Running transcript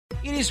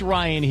It is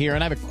Ryan here,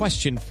 and I have a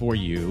question for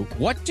you.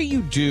 What do you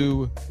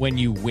do when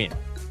you win?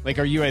 Like,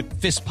 are you a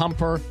fist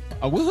pumper,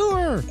 a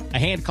woohooer, a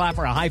hand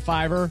clapper, a high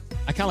fiver?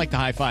 I kind of like the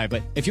high five,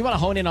 but if you want to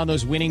hone in on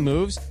those winning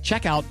moves,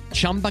 check out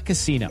Chumba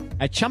Casino.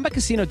 At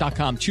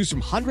ChumbaCasino.com, choose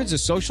from hundreds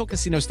of social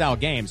casino-style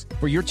games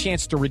for your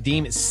chance to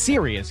redeem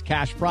serious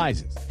cash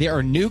prizes. There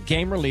are new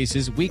game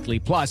releases weekly,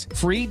 plus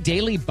free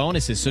daily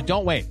bonuses. So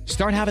don't wait.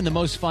 Start having the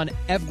most fun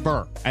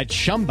ever at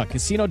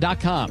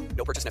ChumbaCasino.com.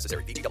 No purchase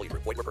necessary. VGW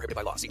Group. Void where prohibited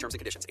by law. See terms and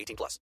conditions.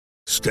 18+.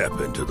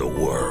 Step into the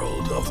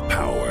world of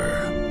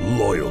power,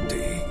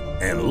 loyalty,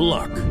 and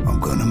luck. I'm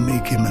gonna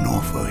make him an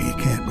offer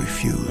he can't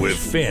refuse. With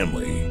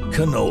family,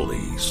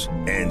 cannolis,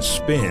 and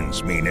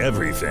spins mean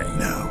everything.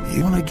 Now,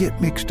 you wanna get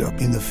mixed up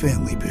in the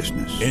family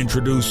business.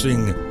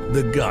 Introducing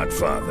The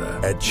Godfather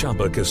at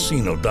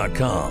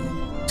ChumbaCasino.com.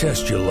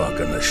 Test your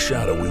luck in the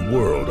shadowy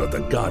world of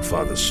The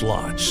Godfather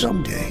slot.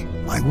 Someday,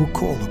 I will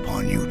call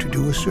upon you to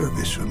do a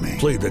service for me.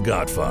 Play The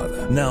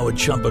Godfather, now at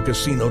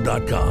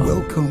ChumbaCasino.com.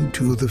 Welcome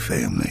to the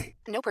family.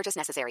 No purchase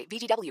necessary.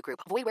 VGW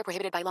Group. Void where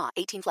prohibited by law.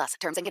 18+.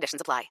 Terms and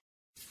conditions apply.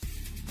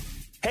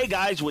 Hey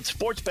guys, with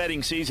sports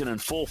betting season in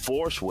full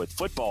force with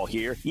football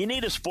here, you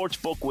need a sports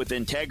book with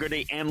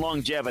integrity and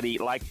longevity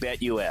like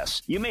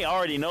BetUS. You may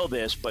already know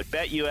this, but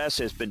BetUS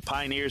has been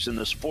pioneers in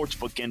the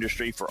sportsbook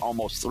industry for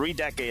almost 3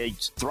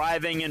 decades,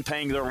 thriving and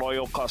paying their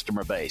loyal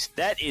customer base.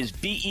 That is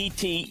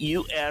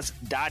BETUS.com,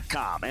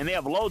 and they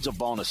have loads of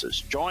bonuses.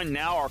 Join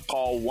now or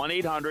call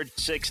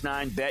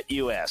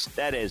 1-800-69-BET-US.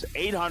 That is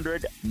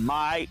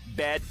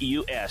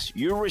 800-MY-BET-US.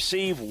 You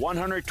receive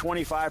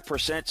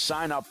 125%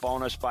 sign-up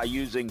bonus by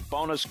using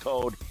bonus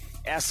code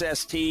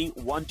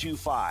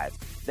SST125.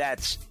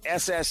 That's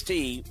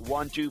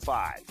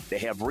SST125. They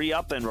have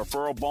re-up and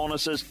referral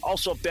bonuses.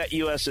 Also,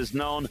 BetUS is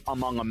known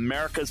among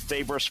America's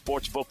favorite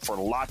sportsbook for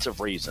lots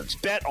of reasons.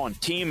 Bet on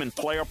team and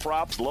player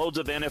props, loads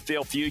of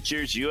NFL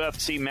futures,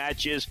 UFC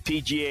matches,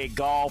 PGA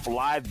golf,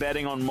 live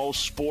betting on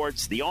most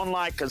sports. The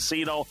online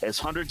casino has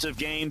hundreds of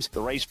games.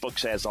 The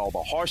racebooks has all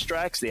the horse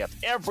tracks. They have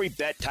every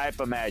bet type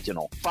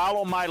imaginable.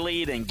 Follow my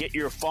lead and get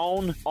your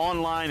phone,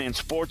 online, and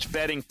sports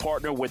betting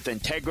partner with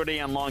integrity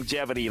and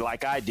longevity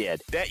like I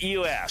did.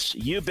 BetUS.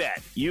 You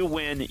bet. You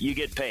win. You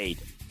get paid.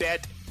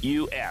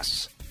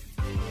 BetUS.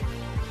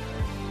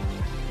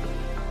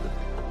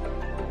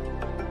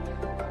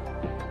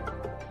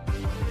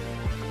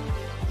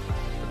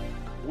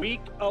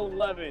 Week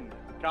 11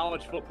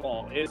 college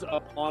football is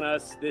upon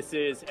us. This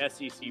is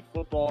SEC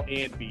football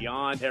and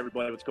beyond. Hey,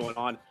 everybody, what's going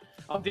on?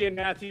 I'm Dan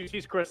Matthews.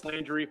 He's Chris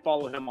Landry.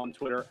 Follow him on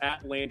Twitter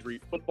at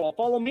Landry Football.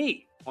 Follow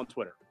me on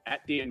Twitter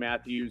at Dan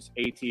Matthews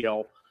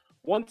ATL.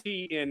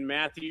 1T in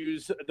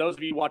Matthews. Those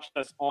of you watching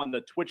us on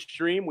the Twitch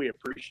stream, we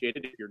appreciate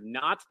it. If you're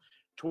not,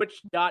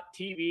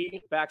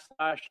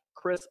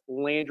 twitch.tv/Chris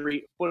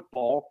Landry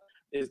Football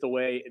is the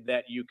way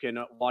that you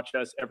can watch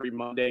us every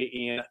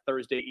Monday and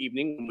Thursday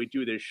evening when we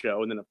do this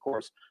show. And then, of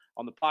course,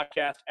 on the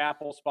podcast,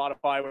 Apple,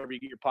 Spotify, wherever you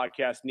get your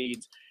podcast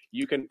needs,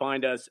 you can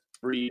find us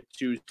every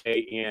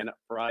Tuesday and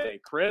Friday.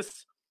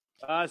 Chris,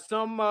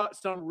 some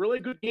really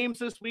good games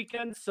this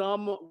weekend,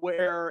 some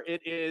where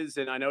it is,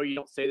 and I know you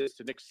don't say this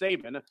to Nick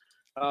Saban,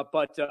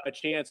 but a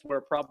chance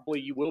where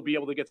probably you will be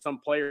able to get some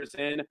players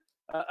in.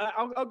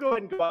 I'll go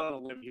ahead and go out on a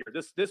limb here.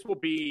 This will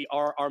be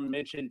our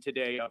mention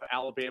today of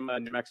Alabama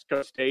and New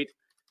Mexico State,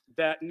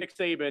 that Nick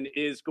Saban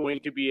is going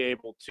to be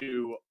able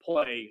to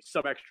play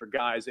some extra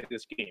guys in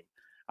this game.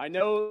 I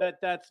know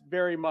that that's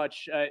very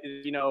much,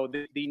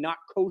 the not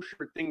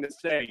kosher thing to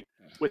say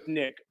with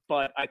Nick,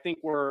 but I think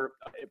we're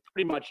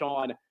pretty much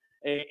on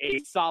a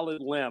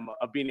solid limb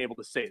of being able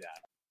to say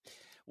that.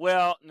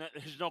 Well,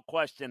 there's no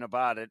question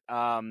about it.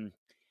 The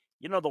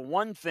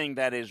one thing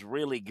that is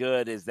really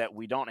good is that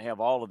we don't have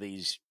all of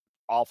these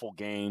awful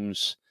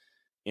games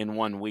in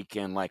one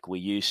weekend like we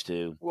used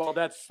to. Well,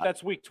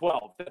 that's week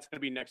 12. That's going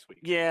to be next week.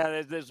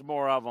 Yeah, there's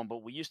more of them,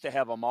 but we used to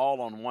have them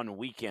all on one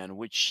weekend,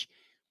 which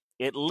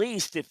at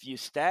least if you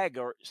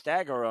stagger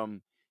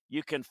them,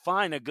 you can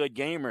find a good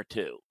game or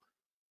two.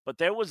 But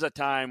there was a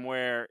time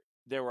where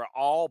they were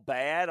all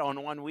bad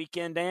on one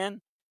weekend,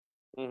 Dan.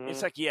 Mm-hmm.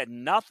 It's like you had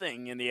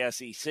nothing in the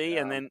SEC, yeah.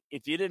 And then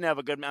if you didn't have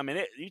a good,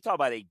 you talk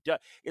about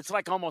it's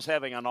like almost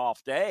having an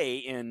off day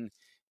in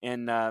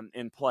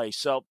play.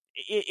 So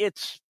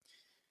this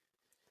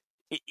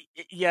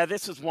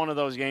is one of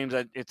those games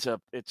that it's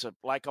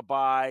like a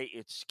bye.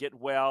 It's get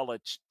well.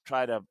 Let's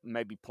try to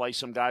maybe play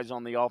some guys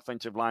on the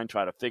offensive line,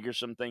 try to figure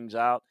some things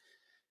out,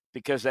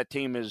 because that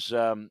team is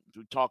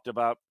we talked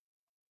about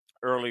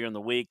earlier in the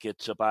week.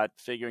 It's about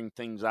figuring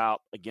things out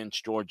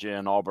against Georgia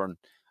and Auburn,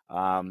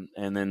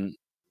 and then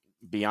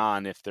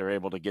beyond if they're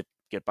able to get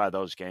by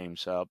those games.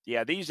 So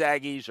yeah, these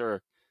Aggies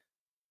are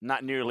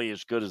not nearly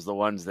as good as the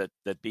ones that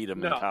beat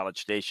them in College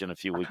Station a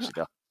few weeks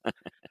ago.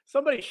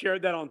 Somebody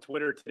shared that on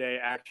Twitter today,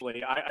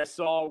 actually. I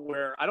saw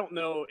where, I don't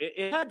know,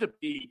 it had to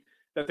be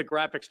that the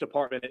graphics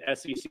department at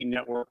SEC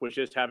Network was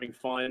just having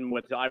fun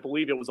with, I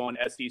believe it was on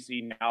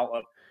SEC Now,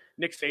 of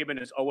Nick Saban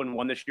is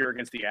 0-1 this year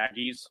against the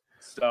Aggies.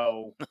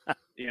 So,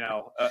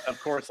 of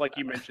course, like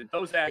you mentioned,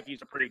 those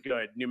Aggies are pretty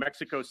good. New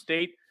Mexico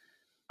State,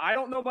 I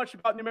don't know much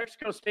about New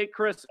Mexico State,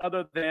 Chris,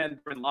 other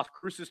than they're in Las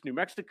Cruces, New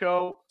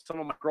Mexico. Some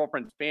of my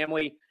girlfriend's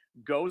family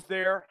goes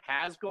there,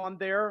 has gone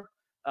there.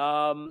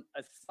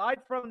 Aside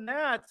from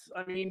that,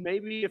 I mean,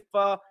 maybe if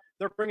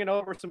they're bringing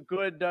over some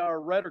good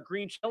red or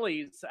green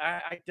chilies,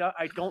 I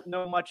don't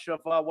know much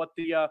of what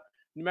the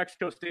New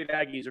Mexico State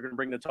Aggies are going to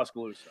bring to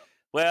Tuscaloosa.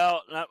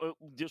 Well,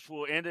 just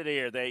we'll end it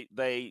here.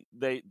 They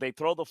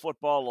throw the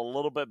football a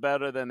little bit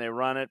better than they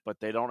run it, but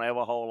they don't have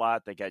a whole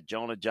lot. They got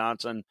Jonah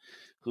Johnson,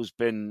 who's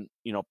been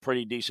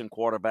pretty decent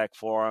quarterback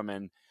for them,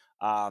 and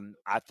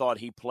I thought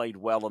he played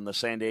well in the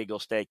San Diego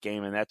State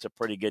game, and that's a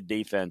pretty good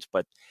defense.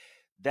 But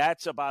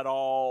that's about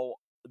all.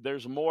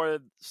 There's more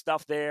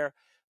stuff there,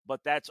 but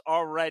that's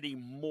already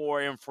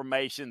more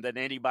information than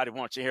anybody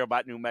wants to hear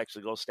about New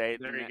Mexico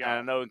State. There you go.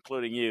 I know,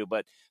 including you,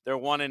 but they're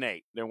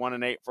 1-8. They're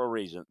 1-8 for a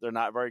reason. They're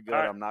not very good. All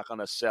right. I'm not going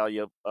to sell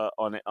you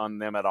on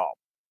them at all.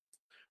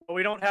 Well,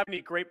 we don't have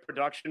any great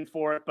production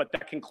for it, but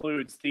that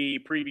concludes the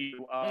preview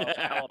of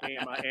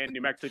Alabama and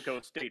New Mexico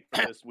State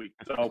for this week.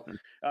 So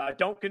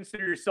don't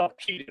consider yourself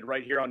cheated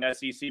right here on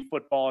SEC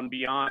Football and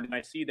Beyond. And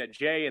I see that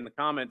Jay in the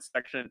comments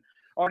section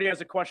already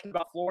has a question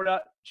about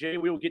Florida. Jay,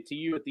 we will get to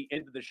you at the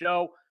end of the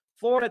show.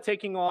 Florida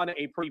taking on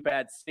a pretty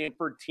bad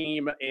Stanford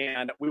team,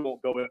 and we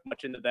won't go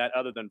much into that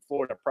other than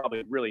Florida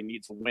probably really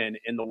needs a win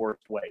in the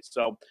worst way.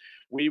 So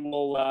we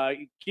will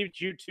keep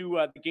you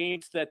to the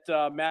games that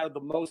matter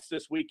the most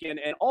this weekend.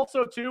 And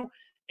also, too,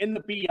 in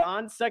the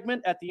Beyond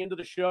segment at the end of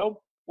the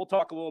show, we'll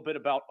talk a little bit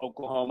about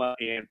Oklahoma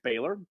and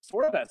Baylor,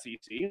 sort of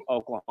SEC,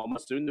 Oklahoma,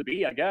 soon to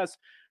be, I guess,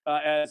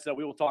 as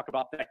we will talk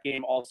about that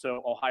game.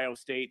 Also, Ohio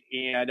State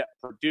and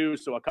Purdue,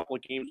 so a couple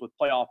of games with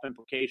playoff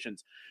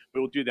implications.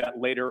 We will do that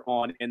later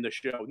on in the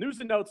show. News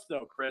and notes,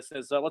 though, Chris,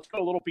 as let's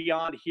go a little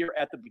beyond here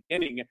at the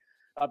beginning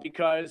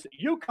because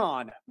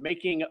UConn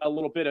making a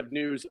little bit of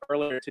news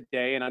earlier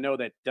today, and I know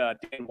that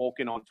Dan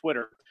Wolken on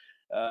Twitter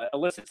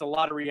elicits a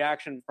lot of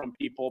reaction from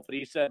people, but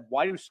he said,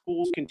 why do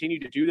schools continue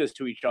to do this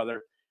to each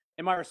other?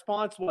 And my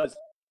response was,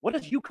 what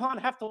does UConn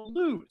have to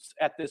lose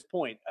at this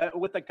point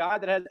with a guy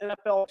that has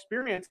NFL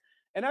experience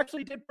and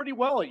actually did pretty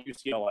well at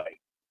UCLA?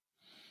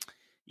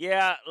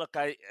 Yeah, look,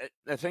 I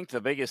think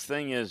the biggest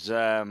thing is,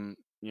 Jim,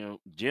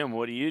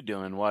 what are you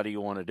doing? Why do you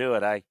want to do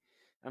it?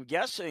 I'm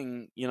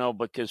guessing,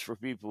 because for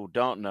people who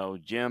don't know,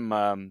 Jim,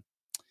 and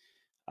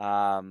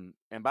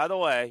by the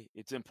way,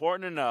 it's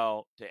important to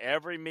know to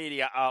every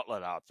media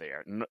outlet out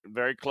there,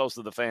 very close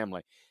to the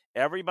family,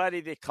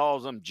 everybody that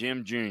calls him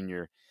Jim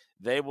Jr.,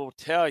 they will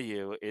tell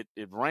you, it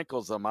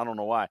rankles them, I don't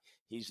know why.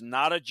 He's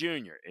not a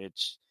junior.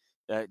 It's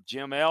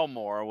Jim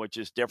Elmore, which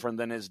is different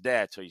than his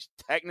dad. So he's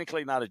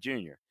technically not a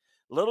junior.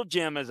 Little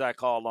Jim, as I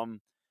call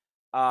him,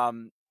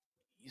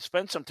 he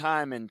spent some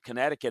time in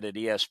Connecticut at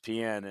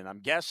ESPN, and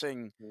I'm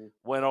guessing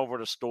went over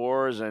to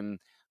Stores. And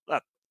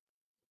look,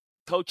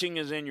 coaching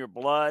is in your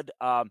blood.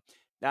 Now,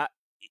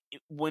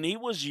 when he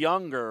was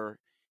younger,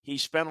 he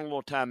spent a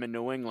little time in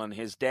New England.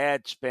 His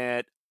dad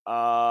spent 1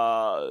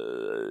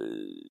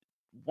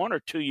 or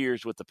 2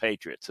 years with the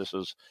Patriots. This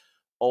was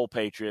old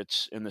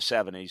Patriots in the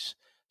 70s.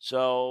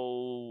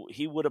 So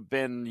he would have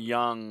been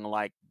young,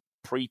 like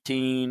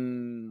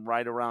preteen,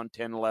 right around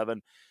 10,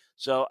 11.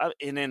 So,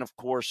 and then of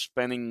course,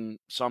 spending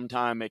some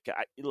time at,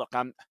 I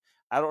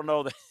don't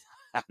know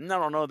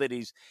that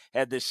he's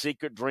had this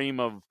secret dream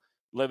of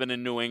living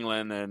in New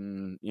England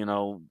and,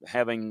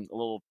 having a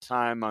little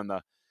time on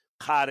the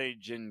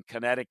cottage in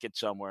Connecticut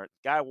somewhere.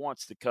 The guy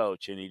wants to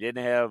coach, and he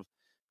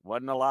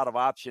wasn't a lot of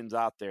options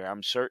out there.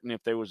 I'm certain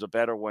if there was a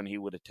better one, he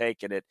would have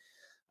taken it.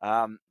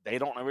 They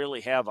don't really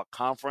have a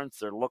conference.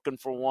 They're looking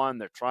for one.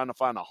 They're trying to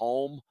find a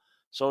home,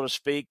 so to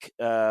speak.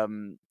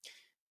 It's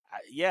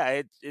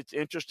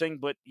interesting,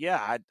 but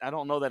I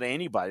don't know that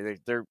anybody.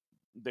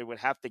 They would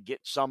have to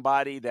get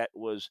somebody that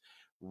was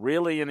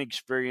really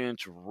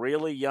inexperienced,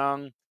 really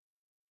young.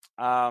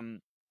 The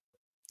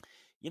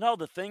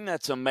thing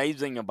that's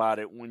amazing about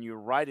it, when you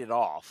write it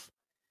off,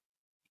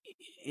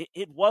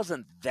 it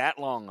wasn't that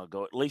long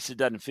ago, at least it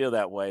doesn't feel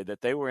that way,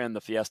 that they were in the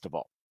Fiesta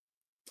Bowl.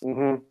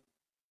 Mm-hmm.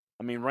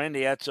 I mean,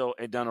 Randy Edsall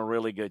had done a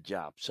really good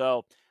job.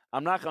 So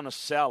I'm not going to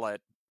sell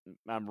it.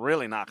 I'm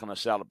really not going to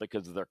sell it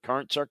because of their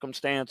current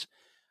circumstance.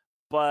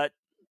 But,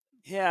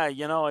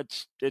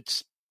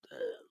 it's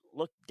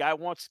look, guy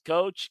wants to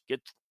coach,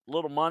 get a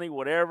little money,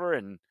 whatever,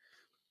 and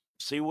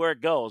see where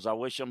it goes. I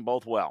wish them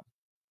both well.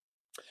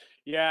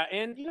 Yeah,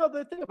 and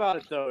the thing about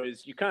it, though,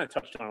 is you kind of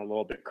touched on it a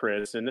little bit,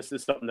 Chris, and this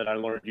is something that I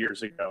learned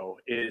years ago,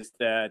 is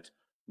that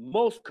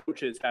most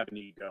coaches have an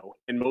ego,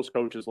 and most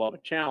coaches love a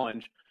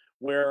challenge,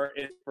 where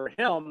for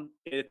him,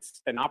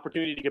 it's an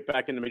opportunity to get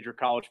back into major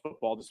college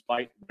football,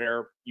 despite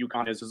where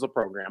UConn is as a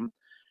program.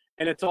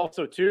 And it's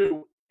also,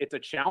 too, it's a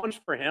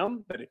challenge for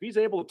him that if he's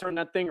able to turn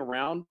that thing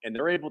around and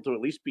they're able to at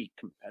least be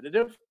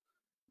competitive,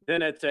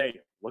 then it's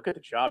look at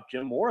the job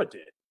Jim Mora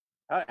did.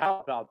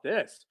 How about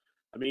this?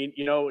 I mean,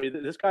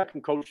 this guy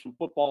can coach some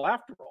football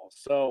after all.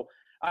 So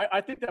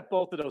I think that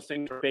both of those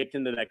things are baked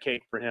into that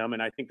cake for him.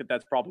 And I think that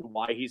that's probably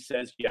why he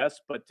says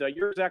yes. But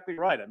you're exactly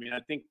right. I mean,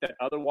 I think that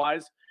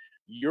otherwise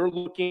you're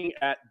looking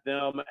at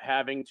them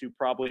having to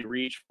probably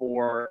reach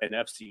for an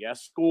FCS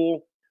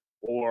school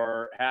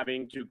or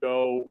having to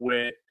go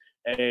with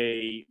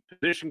a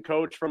position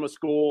coach from a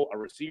school, a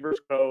receivers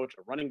coach,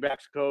 a running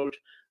backs coach,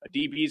 a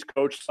DBs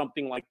coach,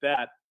 something like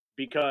that,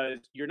 because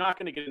you're not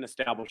going to get an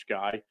established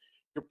guy.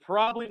 You're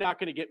probably not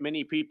going to get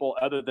many people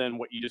other than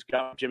what you just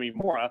got, Jimmy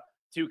Mora,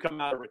 to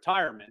come out of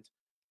retirement.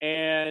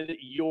 And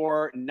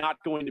you're not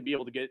going to be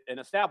able to get an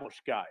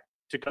established guy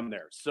to come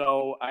there.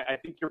 So I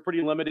think you're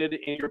pretty limited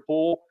in your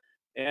pool.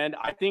 And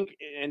I think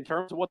in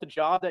terms of what the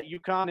job that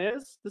UConn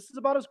is, this is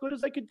about as good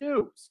as they could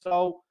do.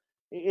 So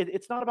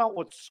it's not about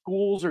what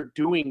schools are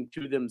doing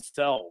to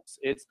themselves.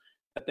 It's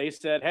that they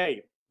said,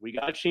 hey, we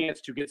got a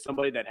chance to get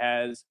somebody that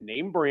has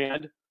name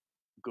brand,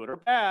 good or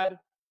bad,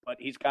 but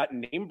he's got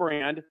name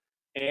brand,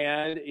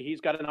 and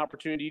he's got an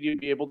opportunity to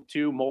be able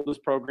to mold this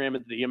program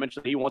into the image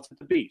that he wants it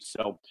to be.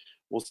 So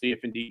we'll see if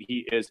indeed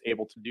he is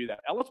able to do that.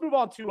 Now let's move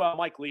on to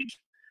Mike Leach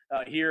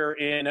here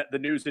in the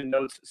News and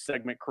Notes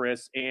segment,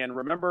 Chris. And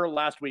remember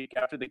last week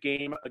after the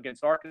game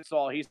against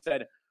Arkansas, he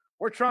said,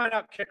 we're trying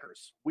out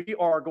kickers. We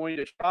are going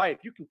to try.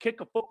 If you can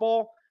kick a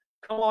football,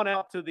 come on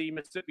out to the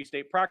Mississippi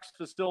State practice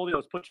facility.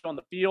 Let's put you on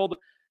the field.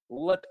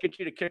 Let's get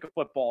you to kick a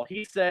football.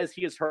 He says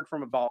he has heard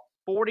from about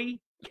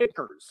 40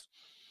 kickers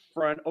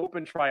for an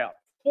open tryout,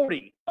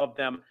 40 of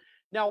them.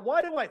 Now,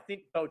 why do I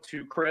think, though,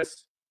 too,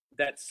 Chris,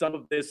 that some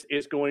of this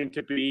is going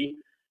to be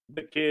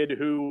the kid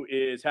who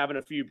is having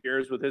a few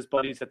beers with his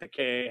buddies at the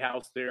KA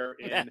house there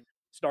in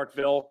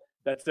Starkville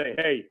that say,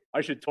 hey,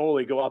 I should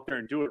totally go out there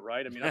and do it,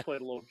 right? I mean, I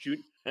played a little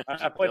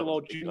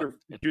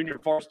junior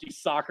varsity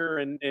soccer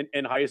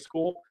in high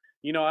school.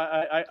 You know,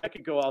 I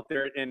could go out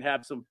there and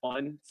have some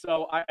fun.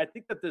 So I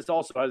think that this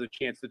also has a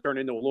chance to turn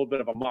into a little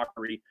bit of a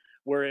mockery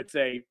where it's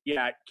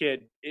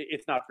kid,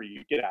 it's not for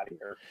you. Get out of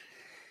here.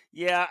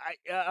 Yeah.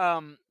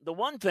 The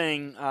one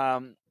thing,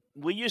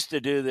 we used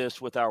to do this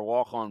with our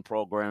walk-on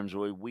programs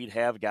where we'd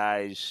have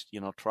guys,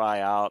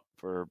 try out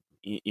for,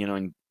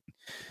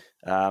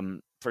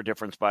 for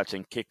different spots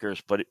and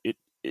kickers, but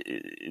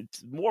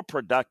it's more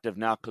productive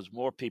now because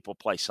more people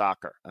play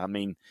soccer. I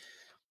mean,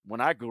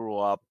 when I grew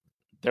up,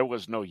 there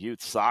was no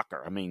youth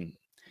soccer. I mean,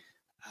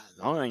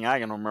 the only thing I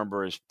can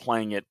remember is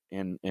playing it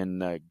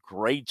in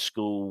grade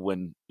school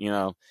when,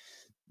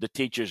 the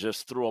teachers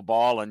just threw a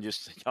ball and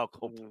just go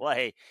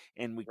play,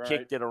 and we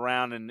kicked it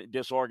around and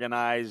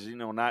disorganized,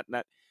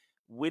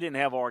 we didn't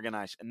have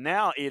organized.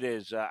 Now it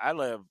is,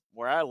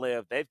 where I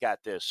live, they've got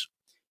this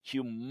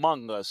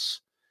humongous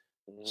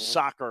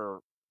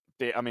soccer.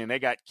 I mean, they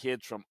got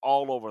kids from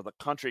all over the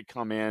country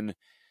come in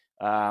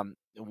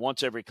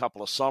once every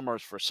couple of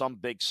summers for some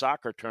big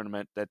soccer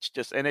tournament.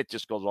 And it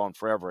just goes on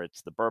forever.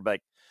 It's the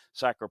Burbank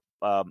Soccer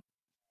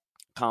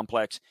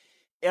Complex.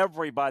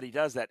 Everybody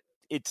does that.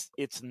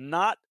 It's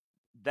not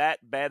that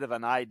bad of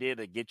an idea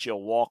to get you a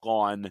walk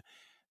on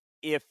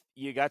if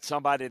you got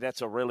somebody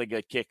that's a really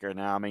good kicker.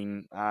 Now, I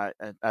mean, I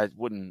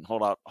wouldn't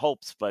hold out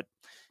hopes, but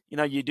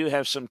you do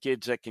have some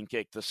kids that can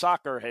kick. The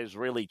soccer has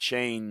really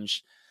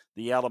changed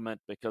the element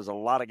because a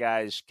lot of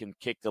guys can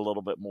kick a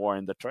little bit more,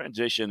 and the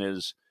transition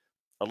is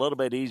a little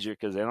bit easier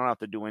because they don't have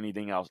to do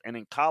anything else. And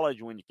in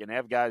college, when you can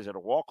have guys that are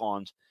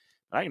walk-ons,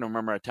 I can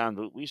remember a time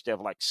that we used to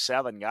have like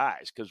 7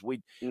 guys because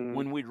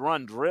when we'd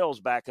run drills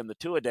back in the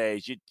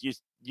two-a-days,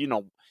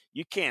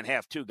 you can't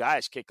have 2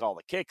 guys kick all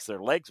the kicks. Their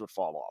legs would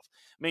fall off.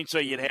 I mean, so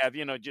you'd have,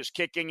 just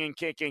kicking and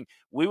kicking.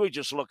 We were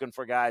just looking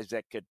for guys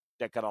that could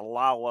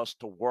allow us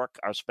to work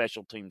our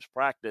special teams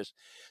practice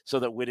so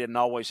that we didn't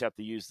always have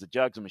to use the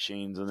jugs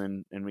machines,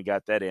 and we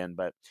got that in.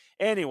 But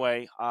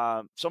anyway,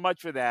 so much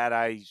for that.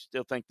 I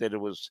still think that it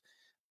was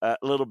a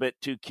little bit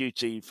too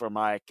cutesy for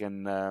Mike,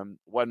 and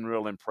wasn't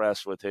real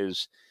impressed with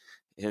his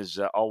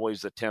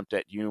always attempt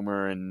at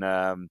humor. And,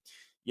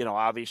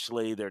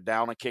 obviously they're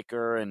down a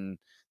kicker and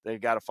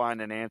they've got to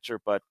find an answer,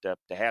 but to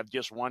have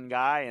just one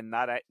guy and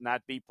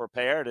not be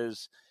prepared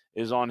is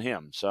on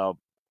him. So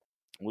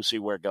we'll see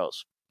where it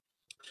goes.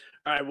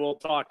 All right, we'll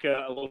talk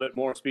a little bit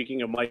more,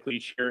 speaking of Mike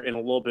Leach, here in a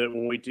little bit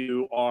when we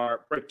do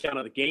our breakdown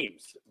of the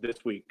games this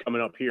week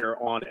coming up here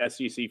on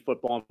SEC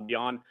Football and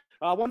Beyond.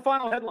 One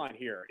final headline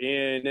here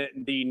in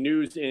the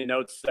News and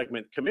Notes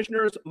segment.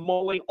 Commissioners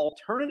mulling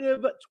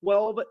alternative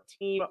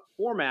 12-team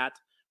format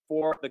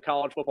for the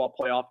college football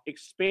playoff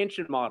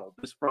expansion model.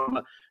 This from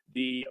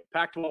the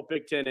Pac-12,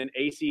 Big Ten, and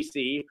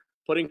ACC,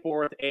 putting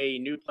forth a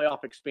new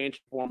playoff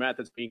expansion format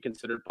that's being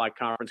considered by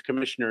conference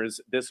commissioners.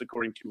 This,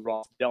 according to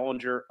Ross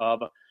Dellinger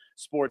of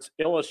Sports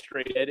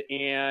Illustrated.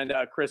 And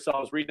Chris, I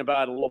was reading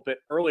about it a little bit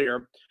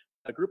earlier.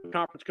 A group of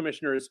conference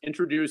commissioners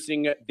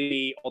introducing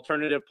the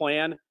alternative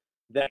plan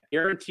that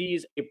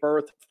guarantees a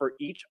berth for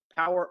each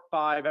Power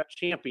 5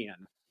 champion.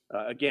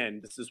 Again,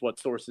 this is what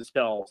sources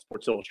tell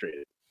Sports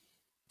Illustrated.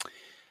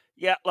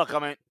 Yeah, look, I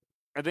mean,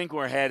 I think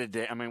we're headed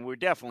there. I mean, we're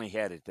definitely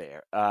headed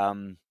there.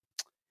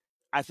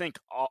 I think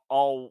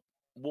all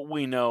what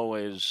we know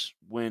is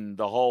when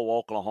the whole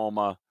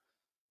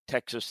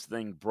Oklahoma-Texas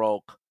thing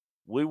broke,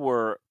 we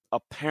were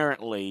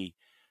apparently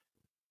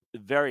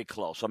very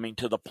close. I mean,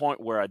 to the point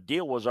where a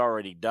deal was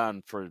already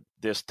done for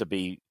this to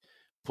be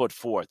put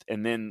forth.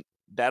 And then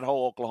that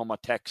whole Oklahoma,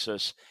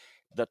 Texas,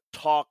 the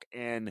talk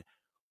and,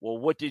 well,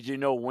 what did you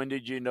know? When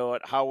did you know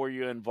it? How were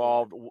you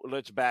involved?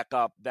 Let's back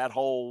up. That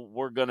whole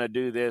we're going to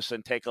do this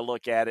and take a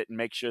look at it and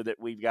make sure that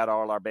we've got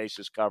all our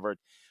bases covered.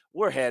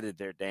 We're headed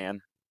there,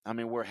 Dan. I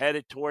mean, we're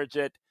headed towards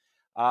it.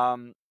 I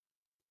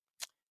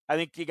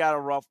think you got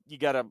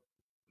to,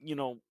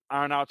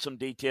 iron out some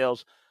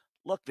details.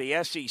 Look,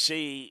 the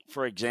SEC,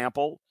 for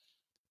example,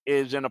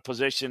 is in a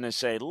position to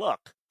say,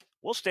 look,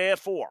 we'll stay at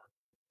 4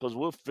 because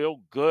we'll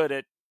feel good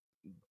at,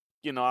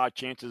 our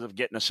chances of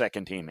getting a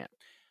second team in.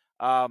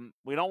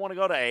 We don't want to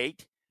go to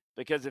 8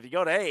 because if you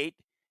go to 8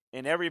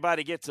 and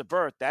everybody gets a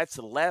berth, that's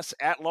less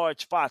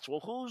at-large spots.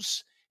 Well,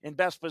 who's in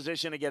best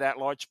position to get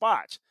at-large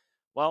spots?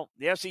 Well,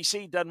 the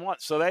SEC doesn't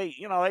want, so they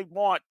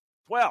want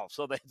 12.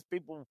 So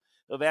people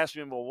have asked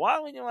me, well, why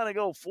wouldn't you want to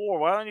go 4?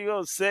 Why don't you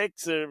go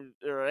 6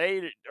 or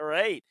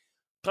 8?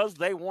 Because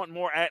they want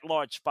more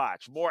at-large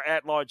spots. More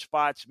at-large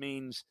spots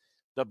means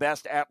the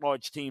best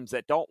at-large teams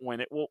that don't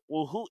win it.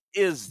 Well, who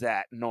is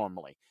that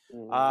normally?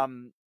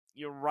 Mm-hmm.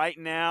 Right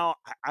now,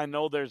 I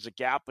know there's a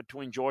gap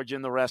between Georgia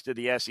and the rest of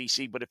the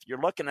SEC, but if you're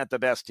looking at the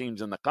best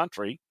teams in the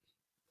country,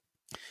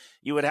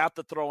 you would have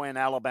to throw in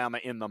Alabama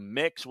in the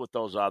mix with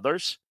those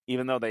others,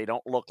 even though they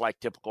don't look like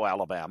typical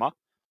Alabama.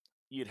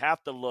 You'd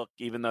have to look,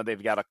 even though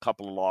they've got a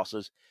couple of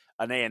losses,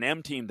 an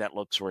A&M team that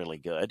looks really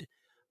good.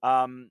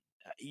 And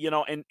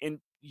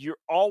you're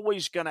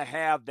always going to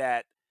have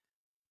that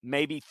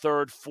maybe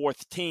third,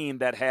 fourth team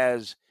that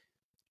has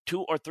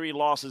 2 or 3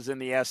 losses in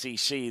the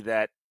SEC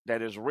that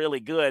is really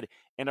good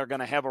and are going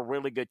to have a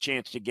really good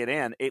chance to get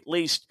in, at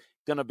least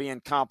going to be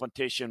in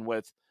competition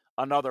with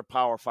another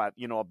Power 5,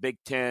 a Big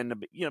 10,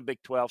 Big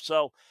 12.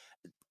 So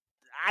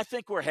I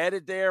think we're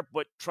headed there,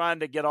 but trying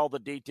to get all the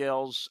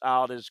details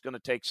out is going to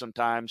take some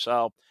time.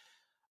 So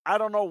I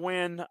don't know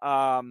when.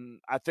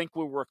 I think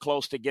we were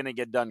close to getting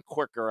it done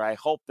quicker. I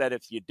hope that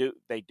if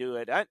they do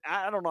it.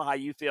 I don't know how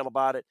you feel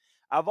about it.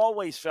 I've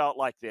always felt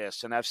like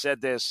this, and I've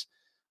said this.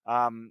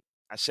 I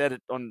said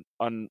it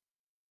on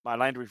my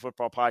Landry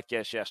Football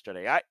podcast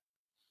yesterday.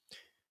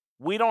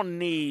 We don't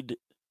need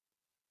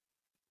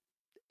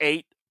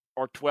 8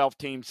 or 12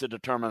 teams to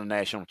determine a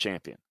national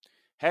champion.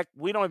 Heck,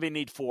 we don't even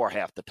need 4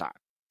 half the time.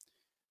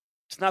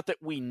 It's not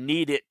that we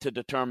need it to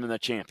determine the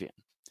champion.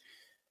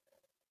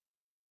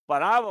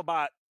 But I'm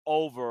about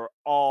over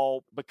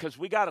all, because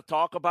we got to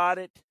talk about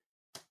it.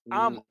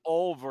 I'm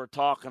over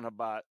talking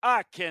about,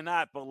 I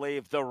cannot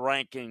believe the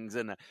rankings.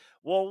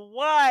 Well,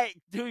 why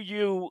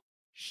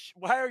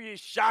are you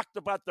shocked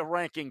about the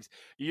rankings?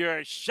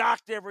 You're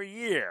shocked every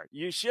year.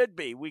 You should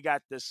be. We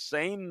got the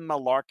same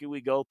malarkey we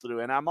go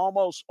through, and I'm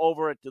almost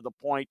over it to the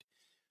point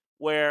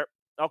where,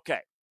 okay,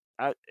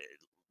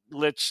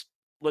 let's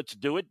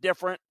do it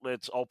different.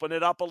 Let's open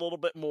it up a little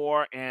bit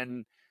more.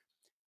 And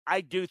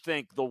I do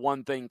think the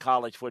one thing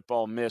college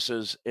football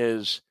misses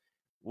is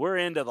we're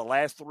into the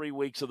last 3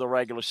 weeks of the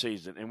regular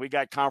season, and we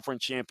got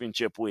conference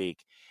championship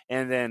week.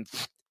 And then,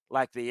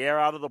 like the air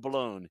out of the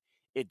balloon,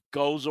 it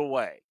goes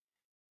away.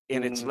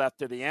 And it's left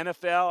to the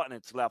NFL, and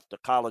it's left to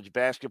college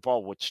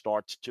basketball, which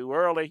starts too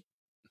early,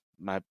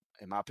 in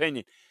my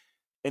opinion.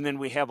 And then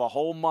we have a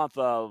whole month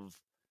of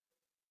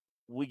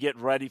we get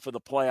ready for the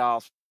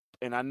playoffs.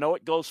 And I know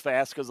it goes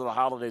fast because of the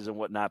holidays and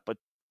whatnot. But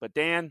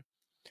Dan,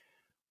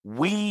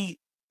 we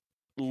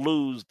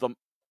lose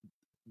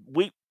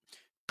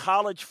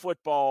college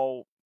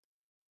football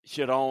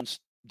should own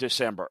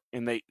December,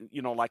 and they,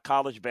 like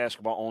college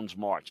basketball owns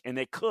March, and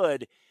they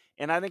could,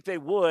 and I think they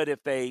would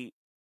if they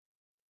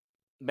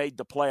made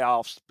the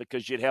playoffs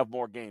because you'd have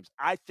more games.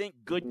 I think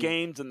good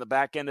games in the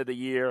back end of the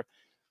year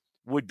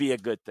would be a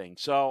good thing.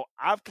 So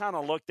I've kind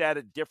of looked at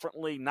it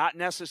differently, not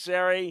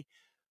necessary,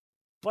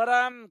 but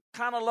I'm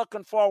kind of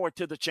looking forward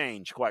to the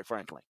change, quite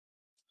frankly.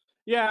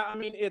 Yeah, I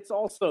mean, it's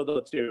also,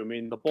 though, too, I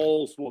mean, the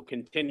bowls will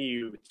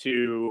continue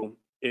to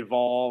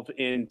evolve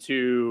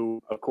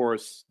into, of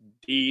course,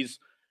 these,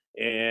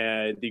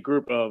 and the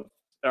group of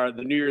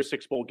the New Year's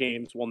Six Bowl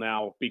games will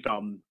now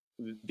become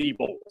the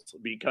bowls,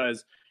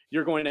 because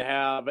you're going to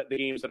have the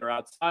games that are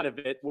outside of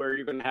it where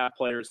you're going to have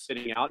players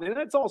sitting out. And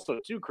that's also,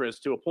 too, Chris,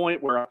 to a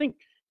point where I think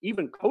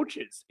even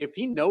coaches, if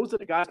he knows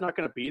that a guy's not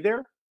going to be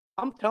there,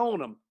 I'm telling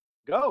him,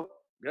 go.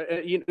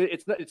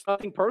 It's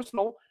nothing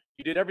personal.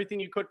 You did everything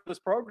you could for this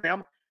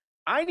program.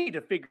 I need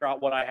to figure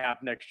out what I have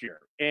next year.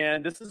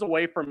 And this is a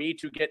way for me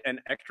to get an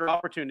extra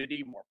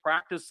opportunity, more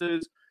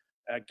practices,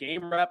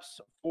 game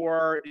reps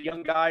for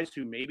young guys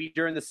who maybe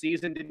during the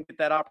season didn't get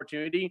that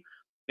opportunity.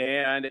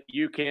 And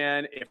you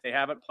can, if they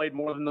haven't played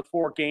more than the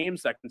 4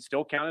 games, that can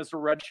still count as a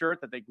red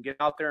shirt that they can get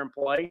out there and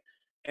play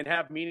and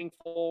have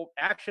meaningful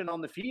action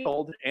on the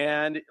field.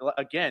 And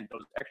again,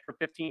 those extra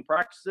 15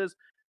 practices,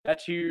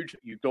 that's huge.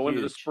 You go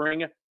into the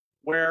spring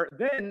where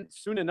then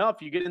soon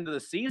enough you get into the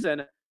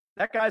season,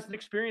 that guy's an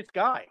experienced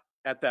guy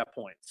at that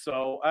point.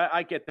 So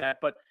I get that.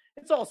 But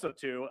it's also,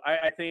 too,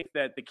 I think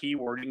that the key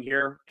wording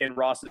here in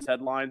Ross's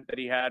headline that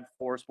he had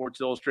for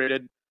Sports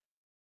Illustrated,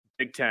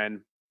 Big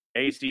Ten,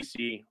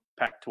 ACC,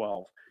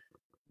 Pac-12,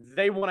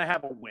 they want to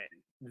have a win.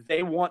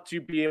 they want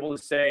to be able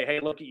to say, hey,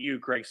 look at you,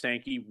 Greg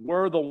Sankey.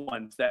 We're the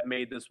ones that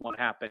made this one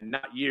happen,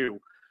 not you.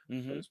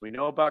 As we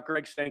know about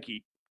Greg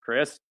Sankey,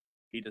 Chris,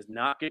 he does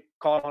not get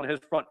caught on his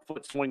front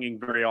foot swinging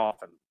very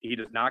often. He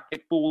does not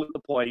get fooled at the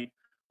plate,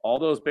 all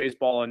those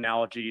baseball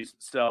analogies.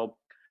 So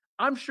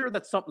I'm sure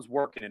that something's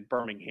working in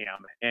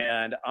Birmingham.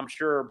 And I'm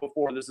sure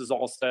before this is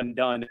all said and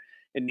done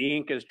and the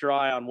ink is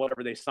dry on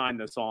whatever they signed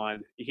this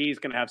on, he's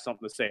going to have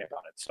something to say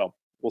about it. So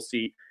we'll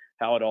see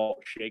how it all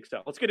shakes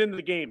out. Let's get into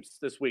the games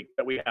this week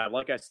that we have.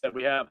 Like I said,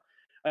 we have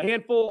a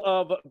handful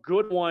of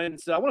good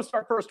ones. I want to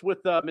start first with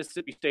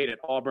Mississippi State at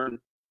Auburn,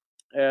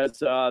 as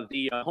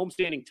the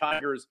homestanding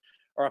Tigers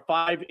are a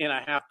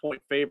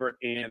 5.5-point favorite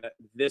in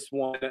this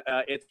one.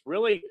 It's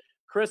really,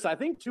 Chris, I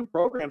think two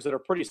programs that are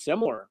pretty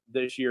similar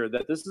this year,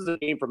 that this is a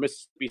game for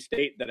Mississippi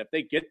State that if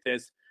they get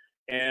this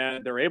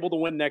and they're able to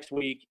win next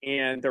week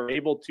and they're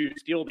able to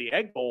steal the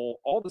Egg Bowl,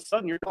 all of a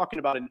sudden you're talking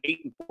about an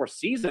 8-4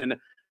 season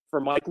for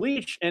Mike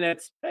Leach, and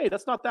it's, hey,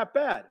 that's not that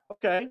bad.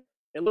 Okay,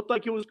 it looked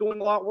like it was going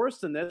a lot worse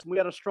than this, and we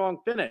had a strong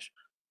finish.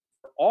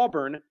 For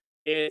Auburn,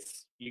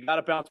 it's you got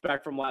to bounce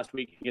back from last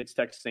week against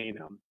Texas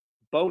A&M.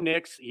 Bo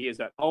Nix, he is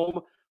at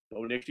home.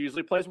 Bo Nix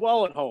usually plays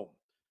well at home.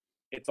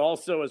 It's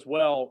also, as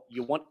well,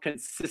 you want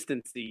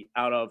consistency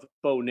out of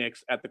Bo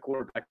Nix at the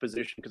quarterback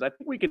position, because I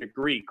think we can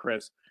agree,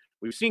 Chris,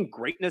 we've seen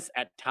greatness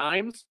at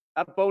times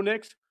out of Bo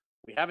Nix.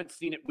 We haven't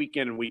seen it week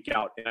in and week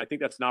out, and I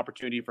think that's an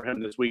opportunity for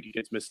him this week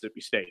against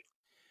Mississippi State.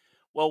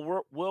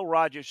 Well, Will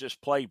Rogers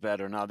just played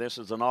better. Now, this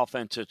is an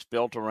offense that's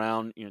built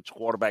around, it's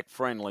quarterback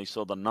friendly,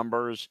 so the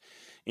numbers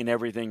and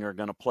everything are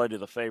going to play to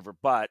the favor.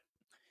 But,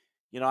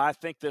 I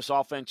think this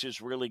offense is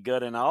really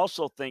good, and I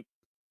also think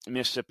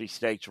Mississippi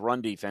State's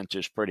run defense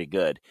is pretty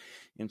good.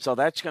 And so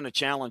that's going to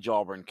challenge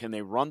Auburn. Can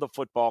they run the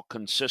football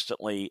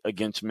consistently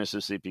against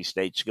Mississippi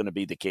State? It's going to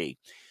be the key.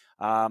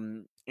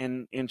 And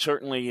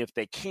certainly if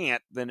they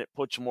can't, then it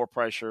puts more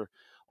pressure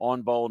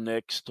on Bo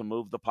Nix to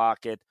move the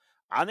pocket.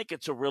 I think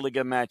it's a really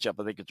good matchup.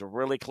 I think it's a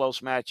really close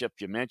matchup.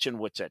 You mentioned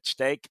what's at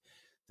stake.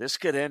 This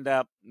could end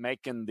up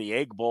making the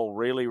Egg Bowl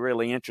really,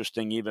 really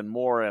interesting even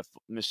more if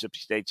Mississippi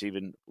State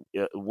even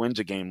wins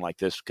a game like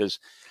this, because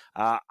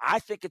I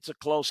think it's a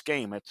close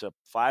game. It's a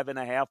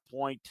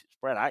 5.5-point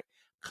spread. I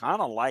kind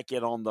of like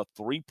it on the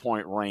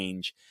 3-point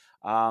range.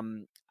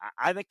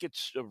 I think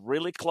it's a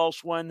really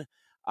close one.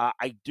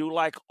 I do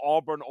like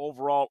Auburn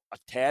overall a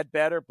tad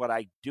better, but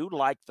I do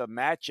like the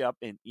matchup,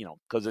 and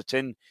because it's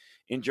in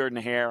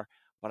Jordan-Hare.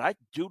 But I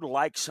do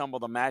like some of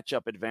the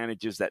matchup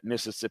advantages that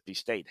Mississippi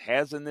State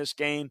has in this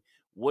game.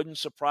 Wouldn't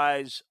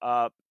surprise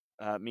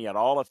me at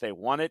all if they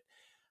won it.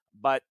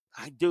 But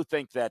I do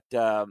think that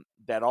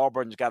that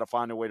Auburn's got to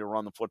find a way to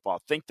run the football. I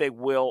think they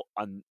will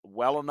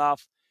well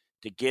enough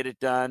to get it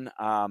done.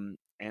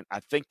 And I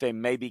think they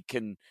maybe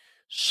can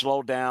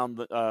slow down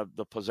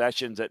the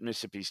possessions that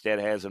Mississippi State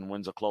has and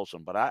wins a close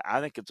one. But I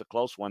think it's a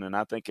close one, and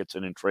I think it's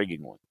an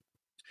intriguing one.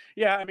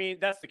 Yeah, I mean,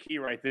 that's the key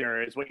right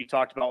there is what you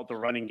talked about with the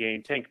running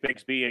game. Tank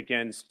Bigsby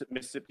against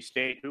Mississippi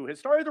State, who has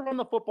started to run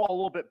the football a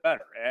little bit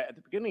better. At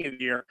the beginning of the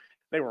year,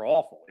 they were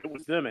awful. It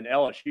was them and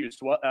LSU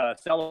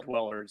cellar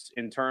dwellers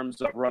in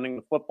terms of running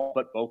the football,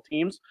 but both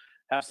teams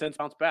have since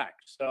bounced back.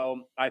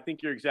 So I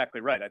think you're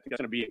exactly right. I think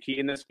that's going to be a key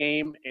in this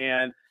game.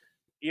 And,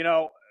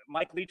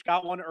 Mike Leach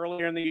got one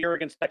earlier in the year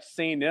against Texas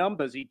A&M.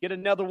 Does he get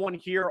another one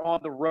here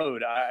on the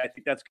road? I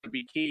think that's going to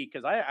be key,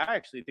 because I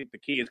actually think the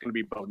key is going to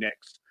be Bo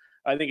Nix.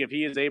 I think if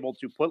he is able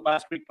to put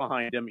last week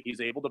behind him, he's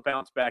able to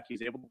bounce back,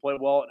 he's able to play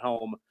well at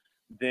home,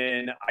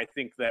 then I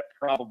think that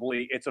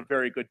probably it's a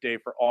very good day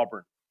for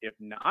Auburn. If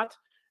not,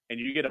 and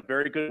you get a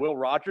very good Will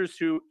Rogers,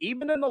 who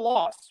even in the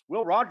loss,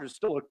 Will Rogers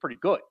still looked pretty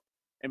good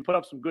and put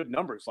up some good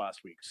numbers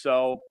last week.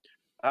 So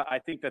I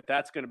think that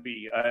that's going to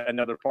be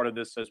another part of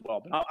this as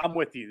well. But I'm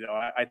with you, though.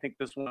 I think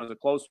this one is a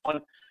close one,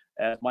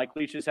 as Mike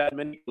Leach has had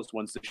many close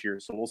ones this year.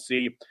 So we'll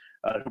see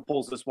who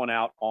pulls this one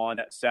out on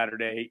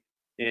Saturday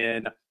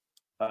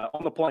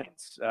on the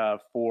Plains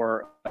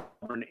for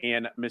Auburn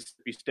and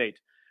Mississippi State.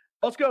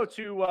 Let's go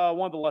to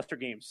one of the lesser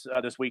games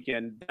this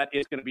weekend. That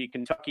is going to be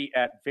Kentucky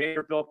at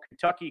Vanderbilt.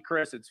 Kentucky,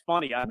 Chris, it's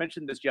funny. I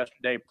mentioned this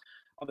yesterday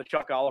on the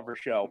Chuck Oliver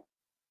Show.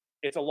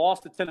 It's a loss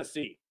to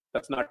Tennessee.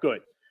 That's not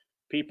good.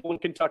 People in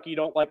Kentucky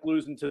don't like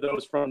losing to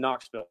those from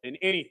Knoxville in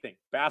anything.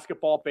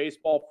 Basketball,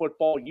 baseball,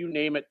 football, you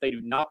name it. They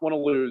do not want to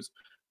lose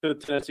to the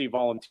Tennessee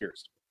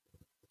Volunteers.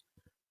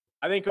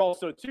 I think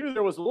also, too,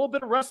 there was a little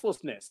bit of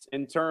restlessness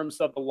in terms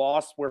of the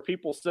loss where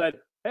people said,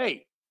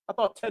 hey, I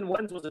thought 10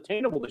 wins was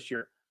attainable this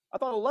year. I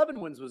thought 11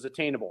 wins was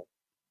attainable.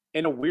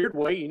 In a weird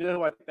way, you know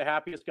who I think the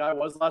happiest guy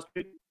was last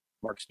week?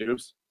 Mark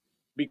Stoops.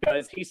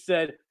 Because he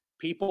said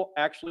people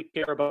actually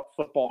care about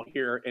football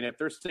here. And if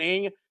they're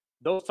saying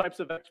those types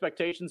of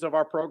expectations of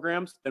our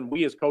programs, then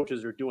we as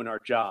coaches are doing our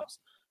jobs.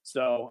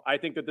 So I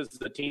think that this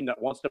is a team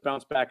that wants to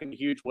bounce back in a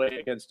huge way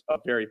against a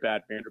very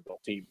bad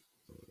Vanderbilt team.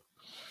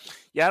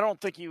 Yeah, I don't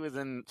think he was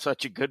in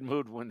such a good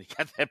mood when he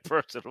got that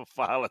personal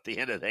foul at the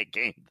end of that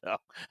game, though.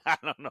 I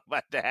don't know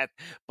about that,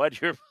 but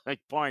your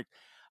point.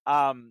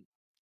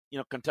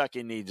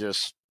 Kentucky needs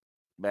us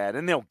bad,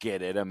 and they'll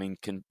get it. I mean,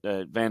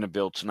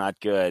 Vanderbilt's not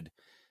good.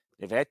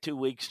 They've had 2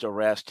 weeks to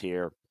rest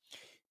here.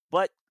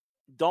 But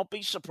don't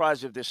be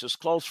surprised if this is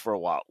close for a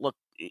while. Look,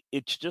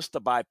 it's just a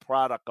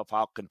byproduct of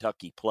how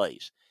Kentucky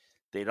plays.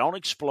 They don't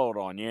explode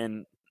on you,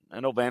 and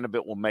I know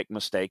Vanderbilt will make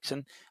mistakes,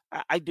 and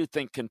I do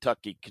think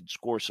Kentucky can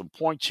score some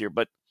points here,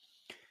 but,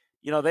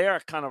 they are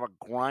kind of a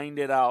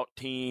grinded-out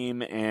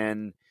team,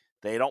 and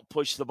they don't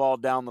push the ball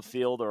down the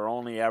field. They're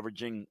only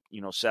averaging,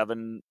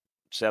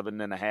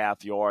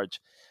 7.5 yards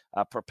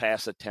per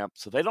pass attempt,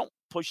 so they don't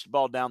push the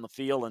ball down the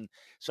field, and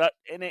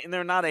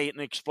they're not an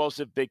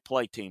explosive big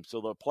play team,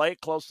 so they'll play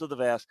it close to the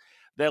vest.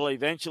 They'll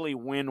eventually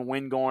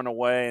win going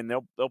away, and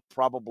they'll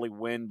probably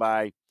win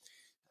by,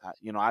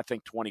 I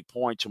think 20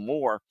 points or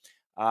more.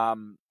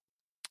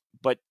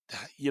 But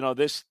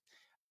this,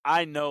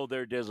 I know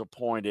they're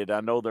disappointed.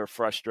 I know they're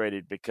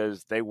frustrated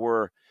because they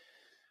were,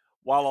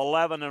 while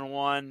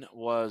 11-1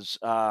 was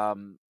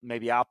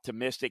maybe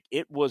optimistic,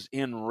 it was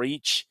in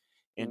reach,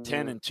 and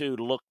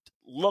 10-2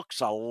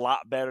 looks a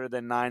lot better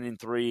than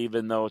 9-3,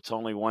 even though it's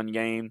only one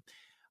game.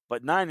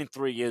 But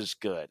 9-3 is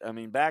good. I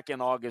mean, back in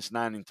August,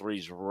 9-3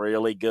 is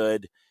really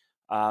good.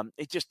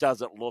 It just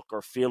doesn't look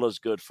or feel as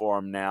good for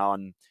them now,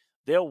 and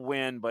they'll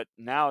win. But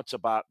now it's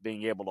about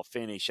being able to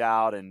finish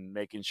out and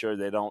making sure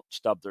they don't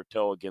stub their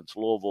toe against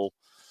Louisville.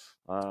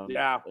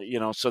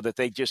 So that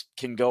they just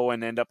can go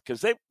and end up,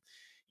 because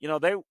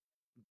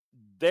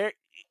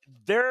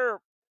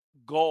their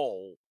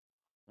goal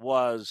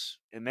was,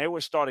 and they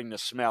were starting to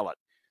smell it,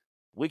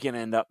 we can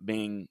end up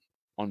being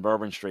on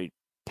Bourbon Street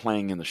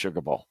playing in the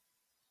Sugar Bowl.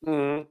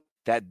 Mm-hmm.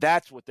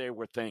 That's what they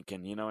were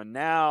thinking, and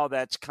now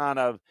that's kind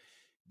of,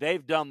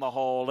 they've done the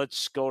whole,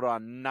 let's go to a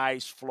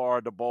nice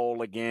Florida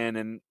Bowl again.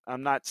 And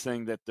I'm not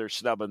saying that they're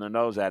snubbing their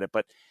nose at it,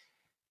 but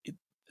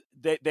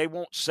they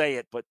won't say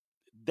it, but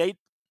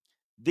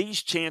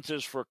these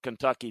chances for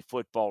Kentucky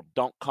football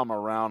don't come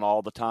around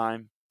all the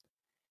time.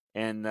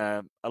 And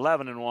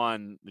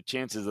 11-1, the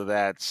chances of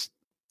that's,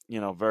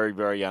 very,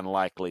 very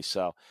unlikely.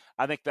 So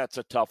I think that's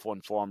a tough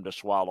one for them to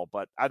swallow,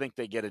 but I think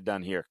they get it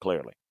done here,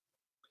 clearly.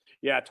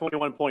 Yeah,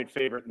 21-point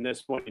favorite in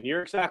this one. And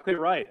you're exactly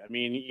right. I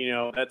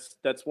mean,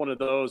 that's one of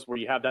those where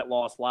you have that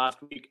loss last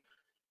week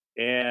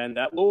and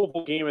that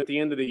Louisville game at the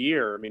end of the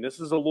year. I mean, this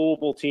is a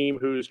Louisville team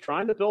who's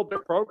trying to build their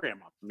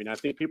program up. I mean, I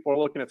think people are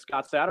looking at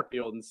Scott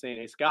Satterfield and saying,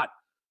 hey, Scott,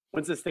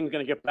 when's this thing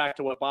going to get back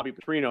to what Bobby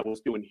Petrino was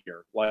doing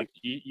here? Like,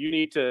 you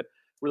need to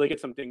really get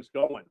some things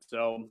going.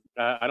 So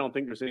I don't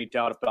think there's any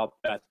doubt about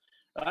that.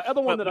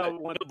 Other one I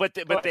want, but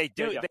they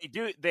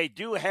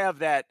do have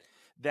that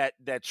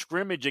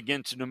scrimmage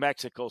against New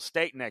Mexico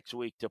State next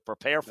week to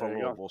prepare for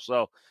Louisville.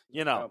 So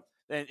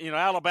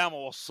Alabama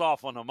will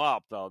soften them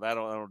up, though. I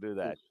don't do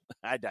that.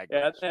 I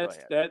digress.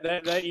 Yeah,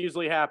 that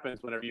usually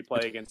happens whenever you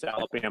play against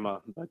Alabama.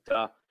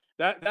 But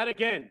that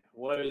again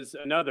was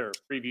another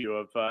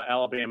preview of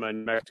Alabama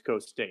and New Mexico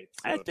State.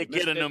 So I have to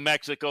get a New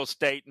Mexico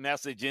State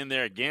message in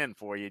there again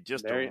for you,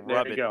 just to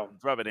rub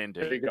it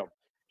into. There you go.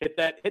 Hit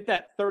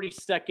that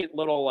 30-second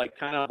little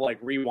kind of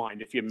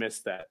rewind if you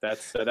missed that.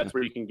 That's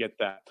where you can get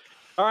that.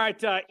 All right,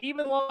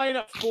 even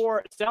line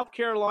for South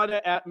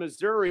Carolina at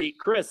Missouri.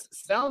 Chris,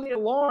 sound the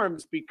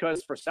alarms,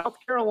 because for South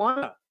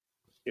Carolina,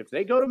 if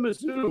they go to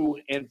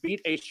Mizzou and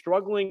beat a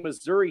struggling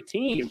Missouri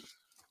team,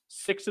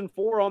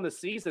 6-4 on the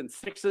season,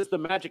 6 is the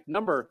magic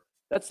number,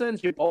 that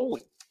sends you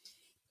bowling.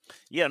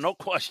 Yeah, no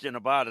question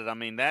about it. I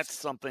mean, that's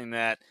something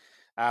that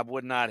I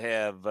would not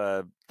have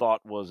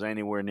thought was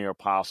anywhere near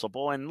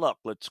possible. And look,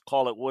 let's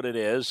call it what it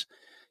is.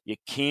 You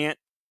can't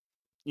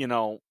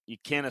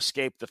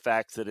escape the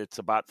fact that it's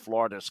about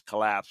Florida's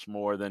collapse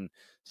more than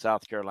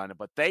South Carolina.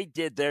 But they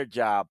did their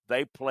job.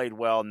 They played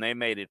well, and they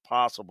made it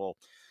possible.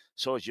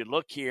 So as you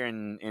look here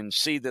and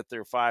see that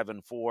they're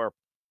 5-4,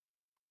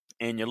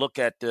 and you look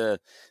at the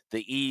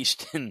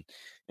East and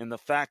the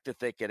fact that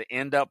they could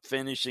end up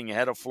finishing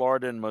ahead of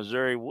Florida and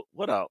Missouri,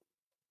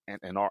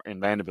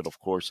 and Vanderbilt, of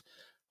course,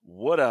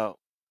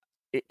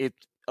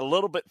 it's a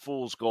little bit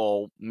fool's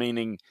goal,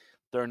 meaning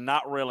they're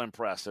not real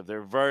impressive.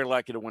 They're very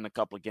likely to win a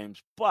couple of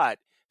games, but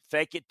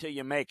fake it till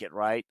you make it,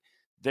 right?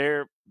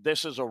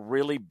 This is a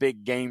really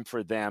big game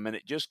for them, and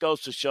it just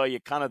goes to show you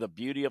kind of the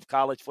beauty of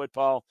college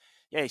football.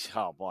 Yeah,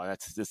 oh boy,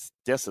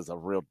 this is a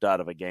real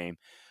dud of a game.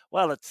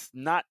 Well, it's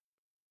not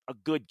a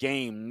good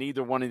game.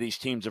 Neither one of these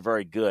teams are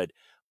very good,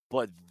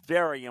 but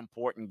very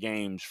important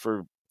games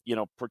for,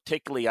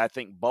 particularly I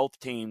think both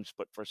teams,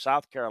 but for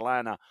South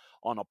Carolina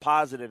on a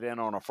positive end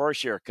on a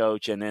first-year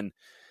coach, and then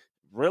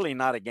really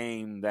not a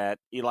game that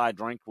Eli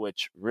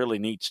Drinkwitz really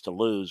needs to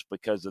lose,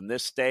 because in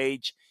this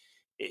stage,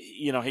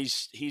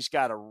 he's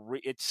got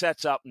it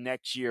sets up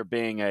next year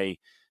being hey,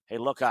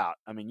 look out.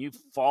 I mean, you've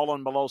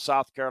fallen below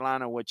South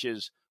Carolina, which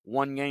is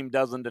one game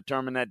doesn't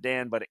determine that,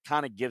 Dan, but it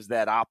kind of gives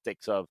that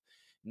optics of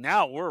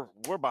now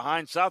we're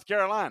behind South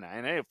Carolina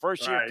and hey,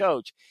 first-year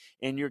coach,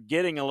 and you're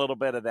getting a little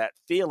bit of that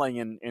feeling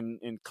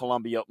in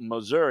Columbia,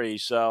 Missouri.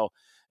 So,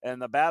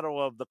 and the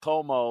battle of the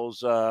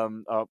Comos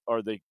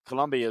or the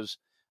Columbias,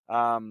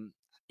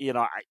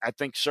 I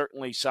think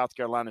certainly South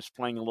Carolina's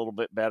playing a little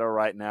bit better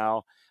right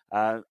now.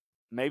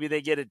 Maybe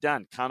they get it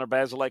done. Connor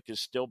Bazelak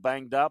is still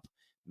banged up.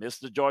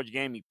 missed the Georgia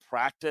game. He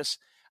practiced.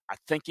 I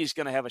think he's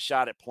going to have a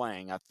shot at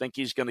playing. I think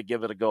he's going to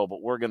give it a go,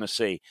 but we're going to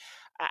see.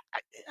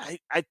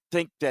 I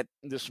think that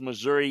this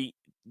Missouri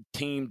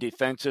team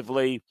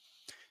defensively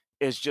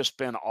has just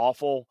been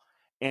awful,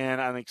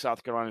 and I think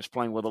South Carolina is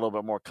playing with a little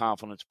bit more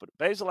confidence. But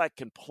Bazelak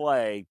can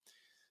play.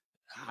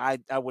 I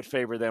would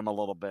favor them a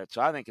little bit.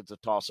 So I think it's a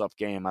toss-up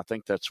game. I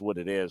think that's what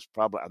it is.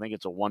 Probably, I think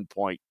it's a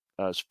 1-point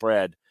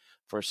spread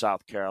for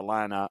South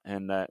Carolina.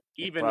 And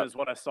even is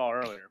what I saw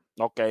earlier.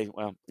 Okay,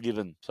 well,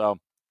 even. So.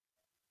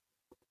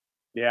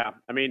 Yeah,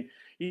 I mean,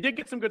 you did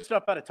get some good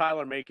stuff out of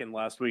Tyler Macon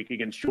last week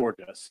against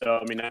Georgia. So,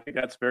 I mean, I think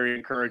that's very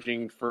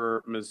encouraging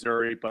for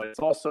Missouri, but it's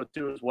also,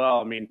 too, as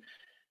well. I mean,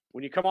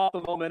 when you come off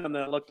the momentum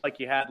that it looked like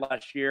you had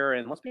last year,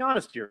 and let's be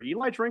honest here,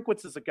 Eli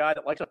Drinkwitz is a guy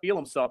that likes to feel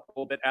himself a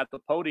little bit at the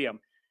podium.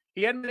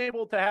 He hadn't been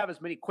able to have as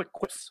many quick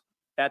quips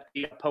at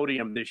the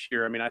podium this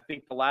year. I mean, I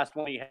think the last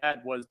one he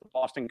had was the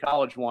Boston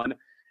College one,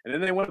 and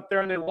then they went up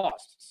there and they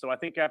lost. So I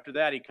think after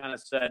that, he kind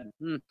of said,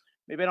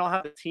 maybe I don't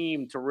have the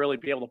team to really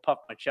be able to puff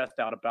my chest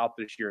out about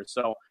this year.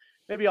 So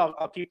maybe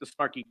I'll keep the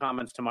snarky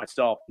comments to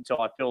myself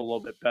until I feel a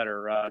little bit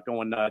better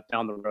going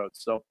down the road.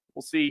 So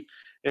we'll see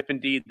if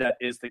indeed that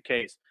is the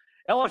case.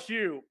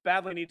 LSU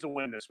badly needs a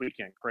win this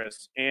weekend,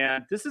 Chris.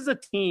 And this is a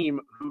team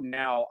who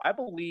now, I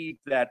believe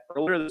that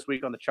earlier this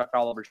week on the Chuck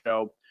Oliver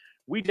Show,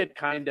 we did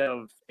kind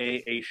of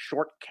a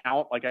short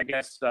count. Like I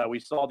guess we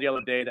saw the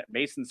other day that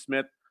Mason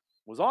Smith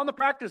was on the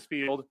practice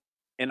field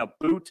in a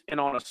boot and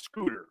on a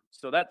scooter.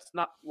 So that's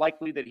not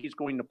likely that he's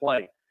going to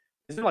play.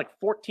 Isn't like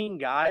 14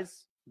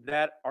 guys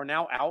that are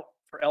now out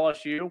for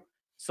LSU?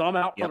 Some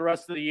out for the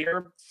rest of the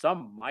year.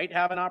 Some might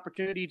have an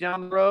opportunity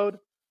down the road.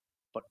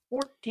 But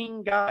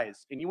 14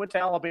 guys, and you went to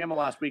Alabama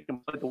last week and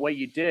played the way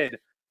you did.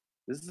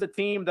 This is a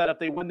team that if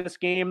they win this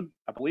game,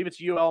 I believe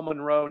it's UL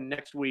Monroe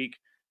next week,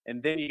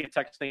 and then you get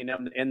Texas A&M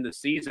to end the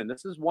season.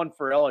 This is one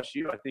for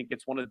LSU. I think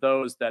it's one of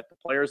those that the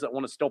players that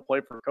want to still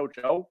play for Coach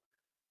O,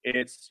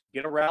 it's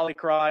get a rally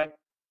cry,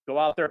 go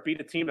out there,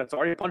 beat a team that's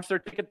already punched their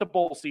ticket to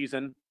bowl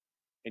season,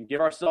 and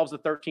give ourselves a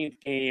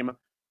 13th game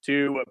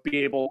to be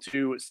able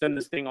to send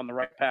this thing on the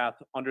right path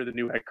under the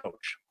new head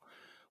coach.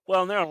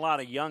 Well, and there are a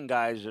lot of young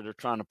guys that are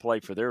trying to play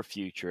for their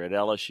future at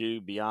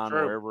LSU, beyond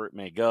wherever it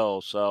may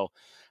go. So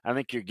I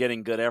think you're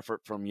getting good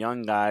effort from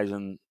young guys,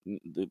 and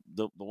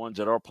the ones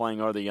that are playing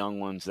are the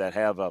young ones that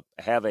have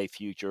a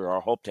future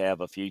or hope to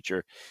have a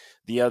future.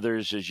 The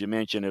others, as you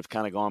mentioned, have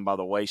kind of gone by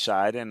the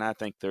wayside, and I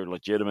think they're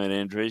legitimate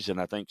injuries,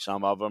 and I think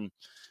some of them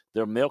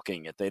they're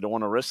milking it. They don't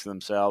want to risk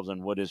themselves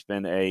in what has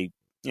been an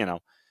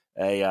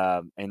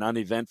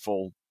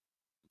uneventful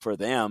for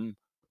them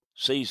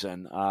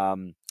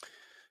season.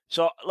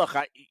 So, look,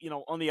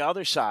 on the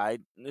other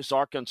side, this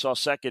Arkansas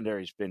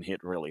secondary has been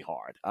hit really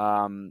hard.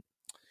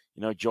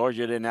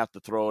 Georgia didn't have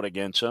to throw it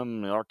against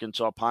them.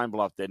 Arkansas Pine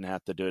Bluff didn't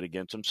have to do it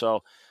against them.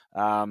 So,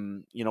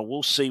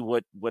 we'll see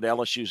what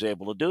LSU's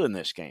able to do in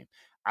this game.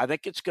 I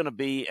think it's going to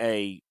be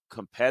a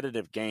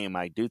competitive game.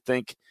 I do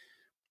think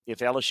if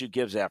LSU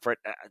gives effort,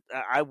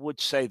 I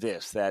would say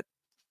this, that,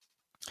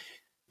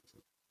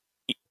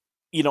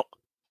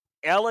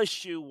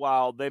 LSU,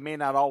 while they may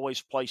not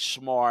always play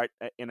smart,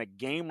 in a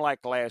game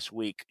like last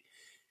week,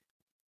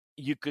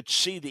 you could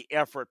see the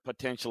effort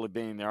potentially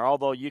being there,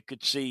 although you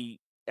could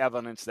see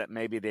evidence that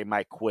maybe they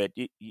might quit.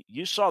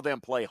 You saw them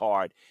play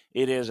hard.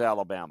 It is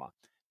Alabama.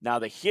 Now,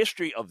 the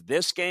history of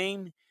this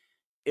game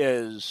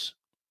is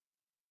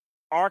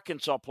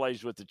Arkansas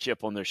plays with the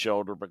chip on their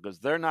shoulder because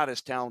they're not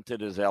as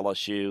talented as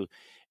LSU,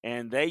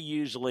 and they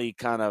usually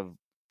kind of,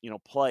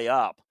 play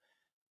up.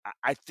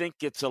 I think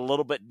it's a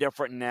little bit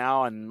different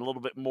now and a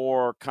little bit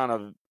more kind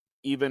of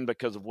even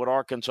because of what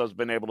Arkansas has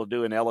been able to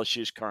do in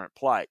LSU's current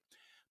play.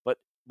 But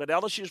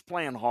LSU's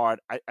playing hard.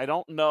 I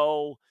don't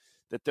know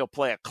that they'll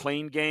play a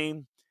clean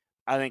game.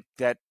 I think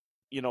that,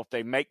 if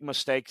they make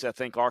mistakes, I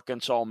think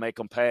Arkansas will make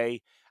them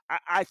pay.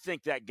 I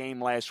think that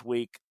game last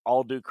week,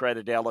 all due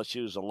credit to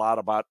LSU, is a lot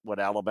about what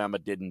Alabama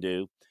didn't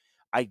do.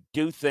 I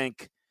do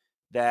think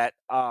that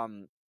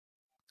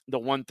the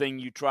one thing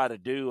you try to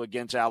do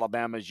against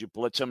Alabama is you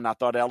blitz them. And I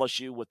thought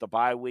LSU with the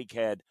bye week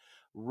had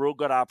real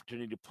good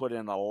opportunity to put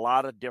in a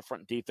lot of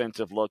different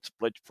defensive looks,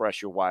 blitz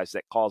pressure-wise,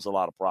 that caused a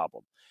lot of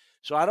problem.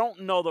 So I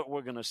don't know that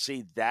we're going to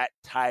see that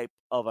type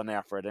of an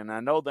effort. And I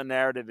know the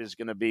narrative is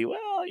going to be,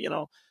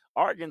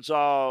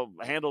 Arkansas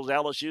handles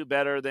LSU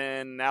better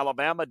than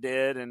Alabama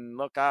did. And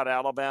look out,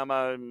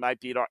 Alabama might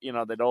be,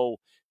 that old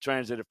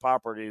transitive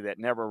property that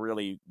never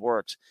really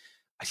works.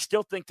 I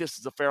still think this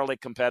is a fairly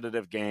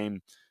competitive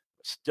game.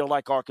 Still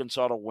like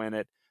Arkansas to win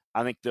it.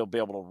 I think they'll be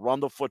able to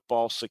run the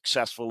football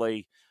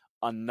successfully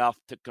enough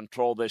to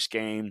control this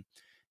game.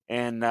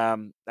 And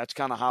that's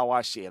kind of how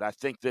I see it. I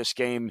think this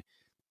game,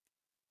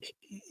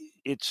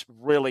 it's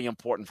really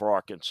important for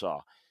Arkansas.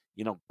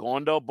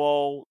 Going to a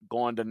bowl,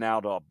 going to now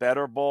to a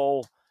better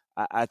bowl.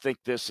 I think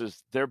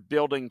they're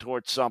building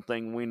towards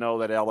something. We know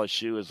that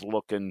LSU is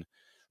looking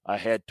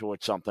ahead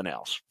towards something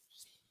else.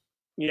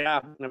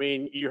 Yeah, I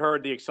mean, you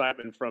heard the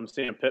excitement from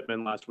Sam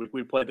Pittman last week.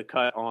 We played the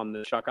cut on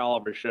the Chuck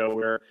Oliver Show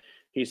where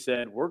He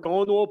said, we're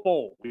going to a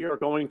bowl. We are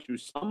going to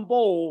some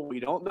bowl. We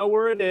don't know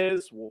where it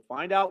is. We'll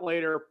find out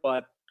later,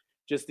 but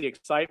just the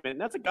excitement.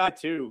 And that's a guy,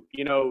 too,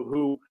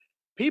 who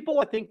people,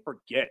 I think,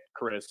 forget,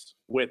 Chris,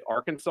 with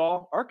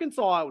Arkansas.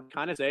 Arkansas, I would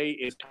kind of say,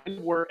 is kind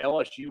of where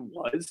LSU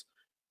was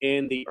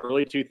in the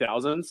early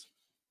 2000s,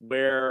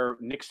 where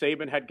Nick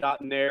Saban had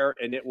gotten there,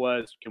 and it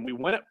was, can we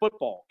win at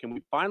football? Can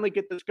we finally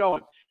get this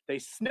going? They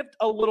sniffed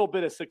a little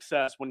bit of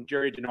success when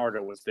Jerry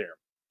DiNardo was there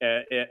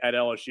at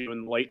LSU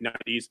in the late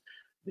 90s,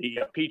 the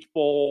Peach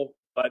Bowl,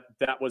 but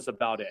that was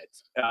about it.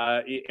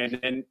 And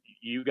then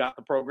you got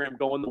the program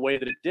going the way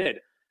that it did.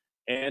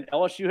 And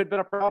LSU had been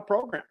a proud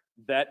program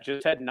that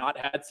just had not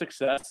had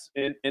success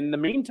in the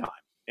meantime.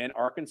 And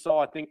Arkansas,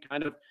 I think,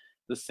 kind of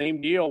the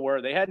same deal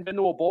where they hadn't been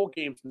to a bowl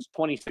game since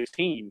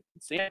 2016.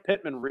 Sam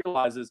Pittman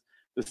realizes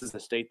this is a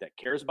state that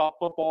cares about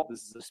football.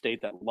 This is a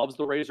state that loves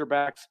the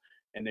Razorbacks,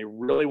 and they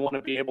really want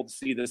to be able to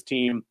see this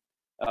team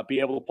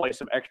be able to play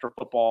some extra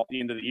football at the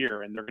end of the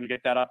year, and they're going to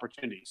get that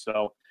opportunity.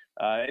 So,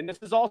 and this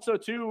is also,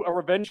 too, a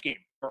revenge game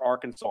for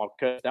Arkansas,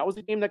 because that was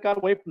a game that got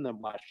away from them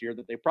last year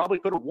that they probably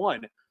could have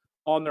won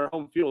on their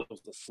home field. It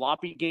was a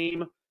sloppy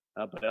game,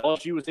 but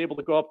LSU was able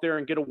to go up there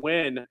and get a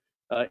win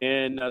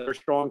in their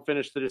strong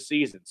finish to the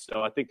season.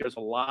 So I think there's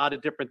a lot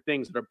of different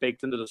things that are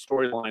baked into the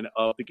storyline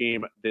of the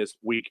game this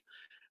week.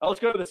 Let's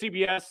go to the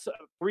CBS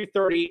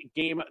 3:30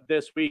 game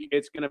this week.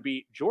 It's going to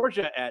be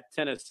Georgia at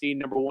Tennessee,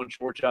 number 1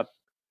 Georgia.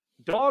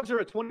 Dogs are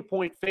a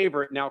 20-point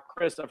favorite. Now,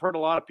 Chris, I've heard a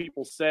lot of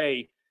people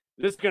say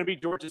this is going to be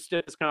Georgia's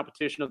stiffest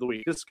competition of the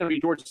week. This is going to be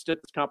Georgia's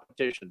stiffest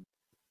competition.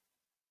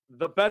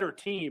 The better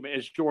team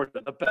is Georgia.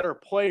 The better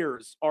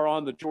players are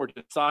on the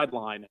Georgia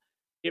sideline.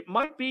 It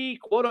might be,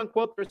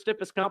 quote-unquote, their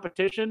stiffest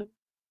competition,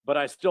 but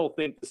I still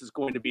think this is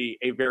going to be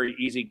a very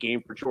easy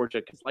game for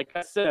Georgia because, like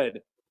I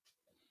said,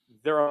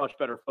 they're a much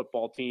better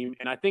football team.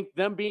 And I think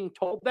them being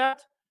told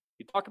that,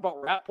 you talk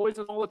about rat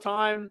poison all the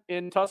time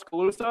in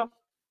Tuscaloosa.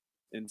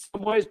 In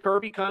some ways,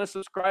 Kirby kind of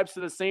subscribes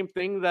to the same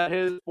thing that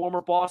his former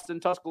boss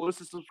in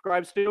Tuscaloosa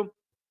subscribes to.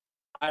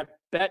 I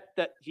bet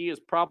that he is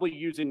probably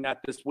using that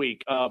this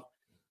week.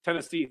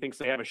 Tennessee thinks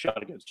they have a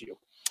shot against you.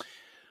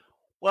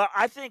 Well,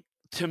 I think,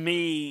 to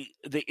me,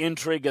 the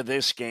intrigue of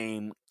this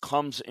game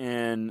comes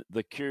in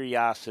the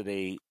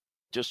curiosity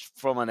just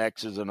from an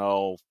X's and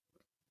O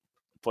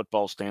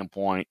football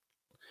standpoint,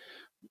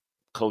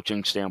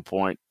 coaching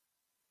standpoint.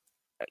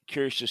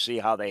 Curious to see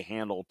how they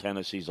handle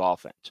Tennessee's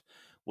offense,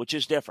 which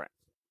is different.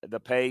 The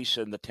pace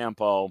and the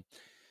tempo.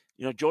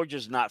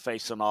 Georgia's not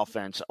faced an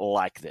offense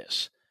like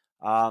this.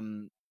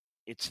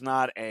 It's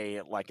not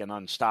like an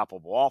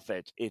unstoppable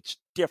offense. It's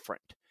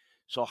different.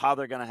 So how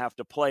they're going to have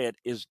to play it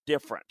is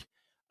different.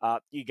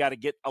 You got to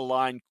get a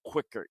line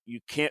quicker. You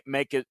can't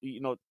make it.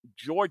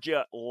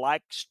 Georgia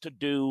likes to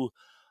do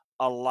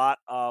a lot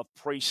of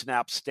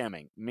pre-snap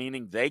stemming,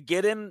 meaning they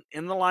get in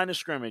the line of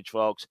scrimmage,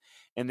 folks,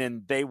 and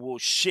then they will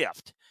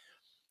shift.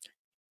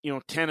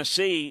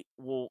 Tennessee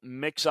will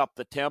mix up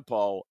the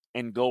tempo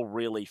and go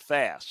really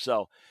fast.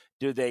 So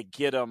do they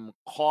get them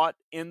caught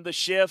in the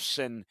shifts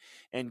and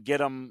get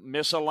them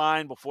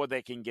misaligned before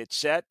they can get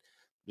set?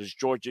 Does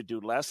Georgia do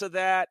less of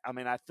that? I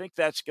mean, I think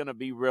that's going to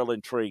be real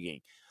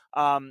intriguing.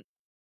 Can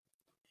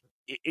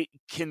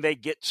they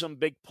get some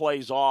big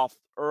plays off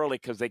early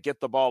because they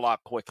get the ball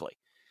out quickly?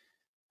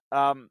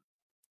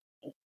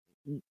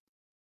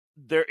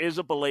 There is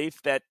a belief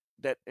that,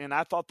 and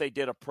I thought they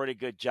did a pretty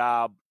good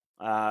job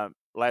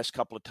last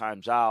couple of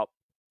times out.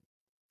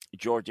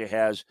 Georgia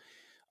has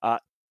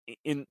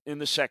in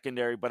the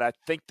secondary, but I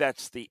think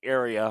that's the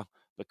area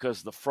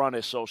because the front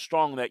is so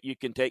strong that you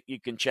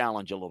can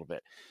challenge a little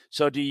bit.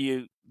 So do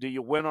you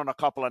win on a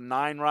couple of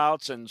 9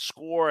 routes and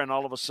score, and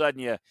all of a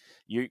sudden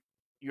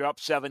you're up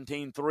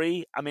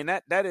 17-3? I mean,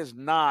 that is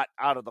not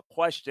out of the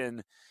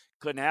question.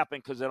 Couldn't happen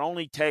because it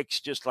only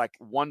takes just like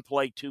 1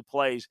 play, 2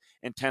 plays,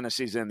 and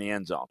Tennessee's in the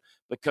end zone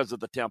because of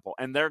the tempo.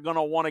 And they're going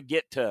to want to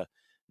get to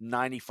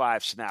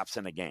 95 snaps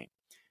in a game.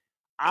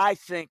 I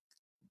think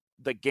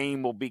the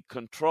game will be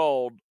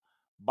controlled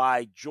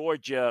by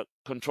Georgia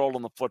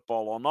controlling the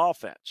football on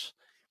offense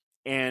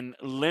and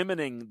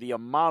limiting the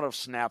amount of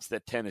snaps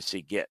that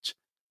Tennessee gets.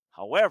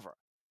 However,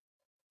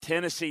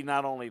 Tennessee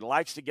not only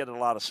likes to get a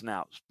lot of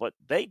snaps, but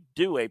they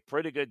do a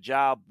pretty good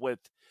job with,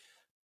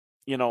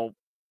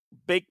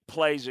 big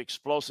plays,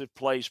 explosive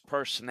plays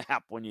per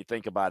snap when you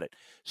think about it.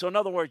 So in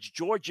other words,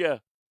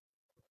 Georgia,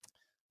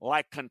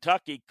 like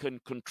Kentucky, can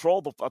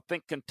control I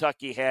think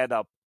Kentucky had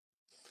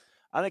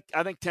I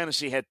think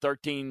Tennessee had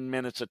 13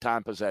 minutes of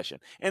time possession,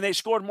 and they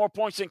scored more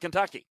points than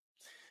Kentucky.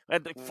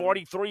 At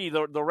 43,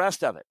 the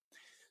rest of it.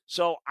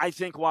 So I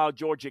think while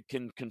Georgia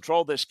can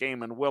control this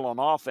game and will on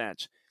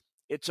offense,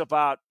 it's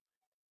about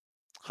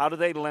how do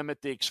they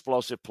limit the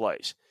explosive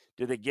plays?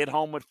 Do they get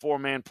home with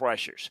 4-man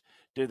pressures?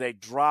 Do they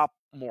drop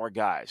more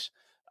guys?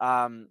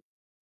 And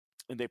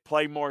they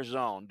play more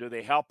zone? Do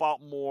they help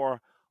out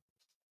more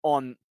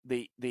on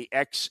the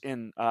X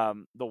in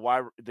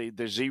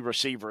the Z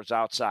receivers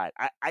outside?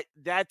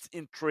 That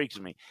intrigues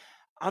me.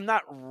 I'm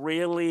not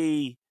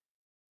really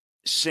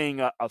seeing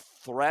a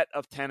threat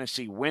of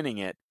Tennessee winning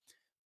it,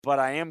 but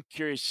I am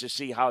curious to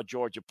see how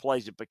Georgia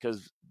plays it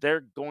because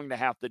they're going to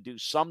have to do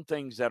some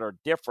things that are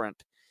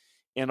different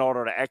in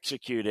order to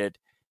execute it.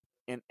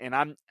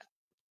 And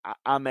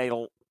I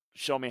may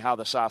show me how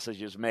the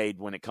sausage is made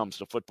when it comes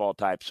to football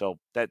type. So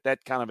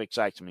that kind of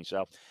excites me.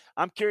 So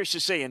I'm curious to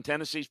see. And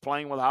Tennessee's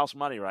playing with house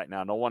money right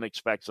now. No one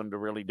expects them to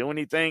really do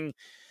anything.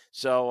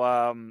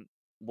 So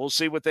we'll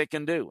see what they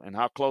can do and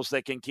how close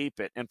they can keep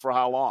it and for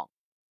how long.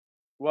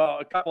 Well,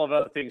 a couple of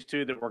other things,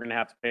 too, that we're going to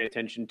have to pay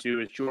attention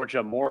to is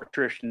Georgia, more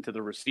attrition to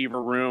the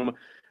receiver room.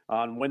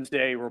 On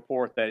Wednesday,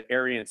 report that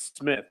Arian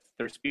Smith,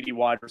 their speedy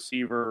wide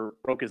receiver,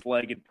 broke his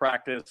leg in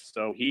practice,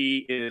 so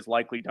he is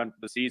likely done for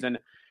the season.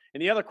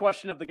 And the other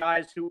question of the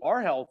guys who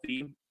are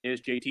healthy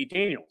is JT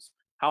Daniels.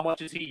 How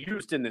much is he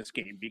used in this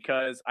game?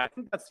 Because I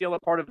think that's the other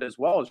part of it as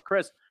well as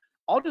Chris.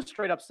 I'll just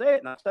straight up say it,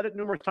 and I've said it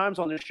numerous times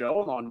on this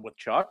show and on with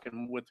Chuck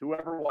and with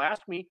whoever will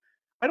ask me.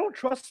 I don't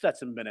trust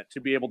Stetson Bennett to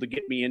be able to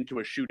get me into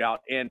a shootout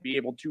and be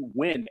able to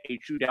win a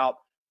shootout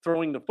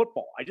throwing the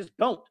football. I just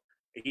don't.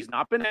 He's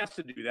not been asked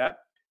to do that.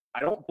 I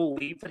don't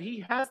believe that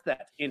he has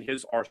that in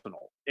his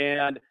arsenal.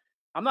 And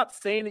I'm not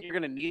saying that you're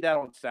going to need that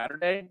on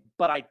Saturday,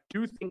 but I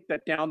do think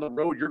that down the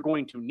road you're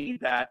going to need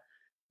that.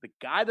 The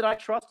guy that I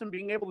trust in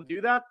being able to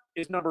do that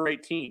is number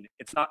 18.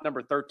 It's not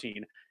number 13.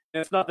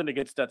 And it's nothing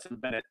against Stetson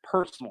Bennett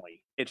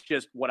personally. It's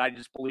just what I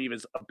just believe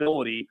is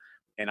ability,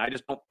 and I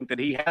just don't think that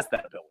he has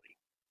that ability.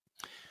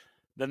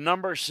 The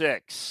number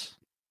 6,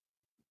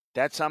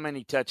 that's how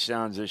many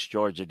touchdowns this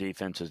Georgia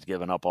defense has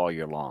given up all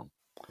year long.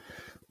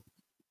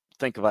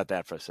 Think about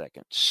that for a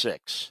second.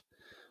 6.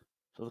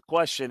 So the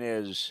question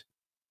is,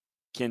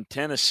 can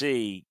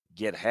Tennessee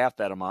get half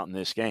that amount in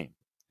this game?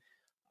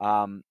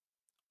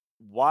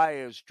 Why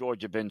has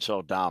Georgia been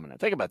so dominant?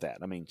 Think about that.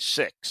 I mean,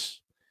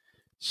 6.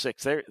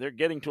 They're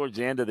getting towards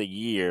the end of the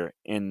year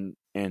and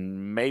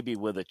maybe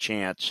with a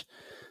chance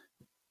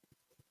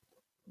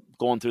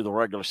going through the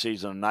regular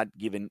season and not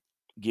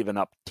giving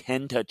up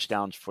 10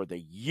 touchdowns for the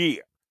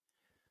year.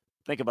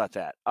 Think about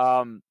that.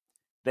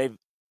 They've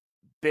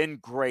been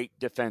great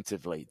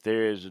defensively.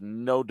 There's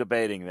no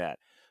debating that.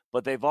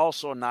 But they've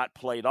also not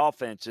played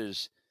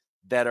offenses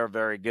that are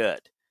very good.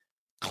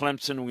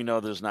 Clemson, we know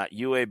there's not.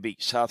 UAB,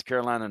 South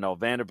Carolina, no.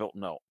 Vanderbilt,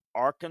 no.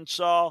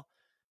 Arkansas,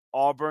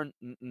 Auburn,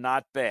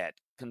 not bad.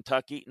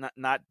 Kentucky,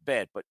 not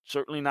bad, but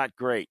certainly not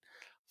great.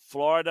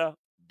 Florida,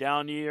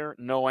 down year,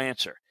 no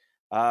answer.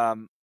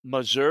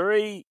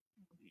 Missouri,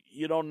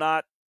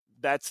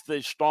 that's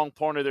the strong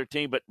point of their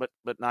team,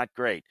 but not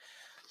great.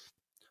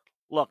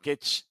 Look,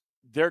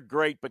 they're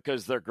great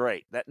because they're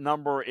great. That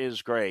number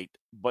is great,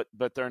 but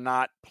they're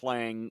not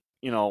playing,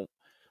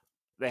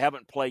 they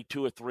haven't played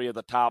 2 or 3 of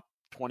the top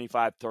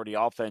 25, 30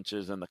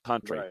 offenses in the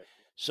country. Right.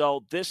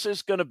 So this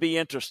is going to be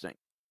interesting.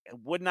 I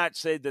would not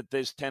say that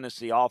this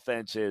Tennessee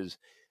offense is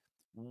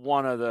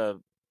one of the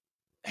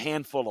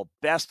handful of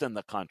best in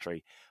the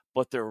country,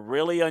 but they're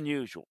really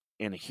unusual.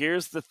 And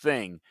here's the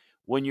thing.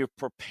 When you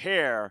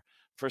prepare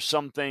for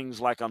some things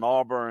like an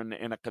Auburn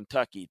and a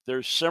Kentucky,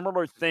 there's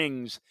similar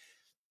things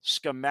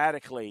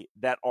schematically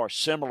that are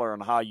similar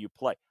in how you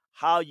play.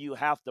 How you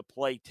have to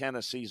play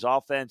Tennessee's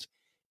offense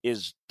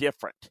is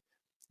different.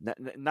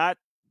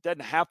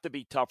 Doesn't have to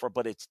be tougher,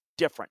 but it's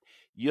different.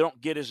 You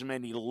don't get as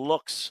many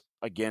looks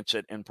against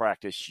it in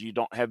practice. You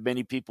don't have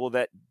many people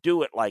that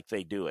do it like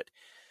they do it.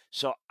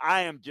 So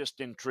I am just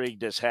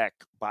intrigued as heck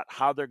about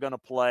how they're going to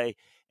play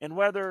and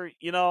whether,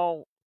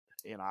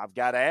 I've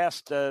got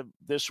asked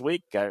this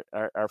week,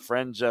 our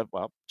friends,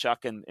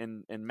 Chuck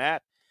and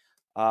Matt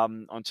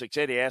on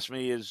 680 asked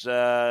me is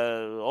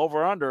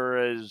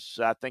over-under is,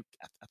 I think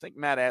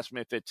Matt asked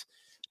me if it's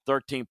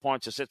 13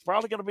 points. I said, it's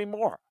probably going to be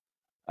more.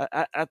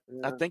 I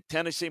think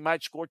Tennessee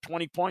might score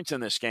 20 points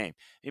in this game.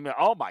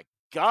 Oh, my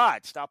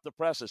God, stop the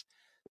presses.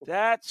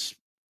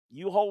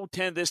 You hold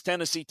this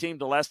Tennessee team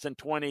to less than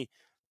 20,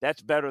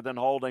 that's better than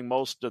holding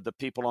most of the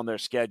people on their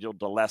schedule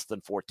to less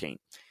than 14.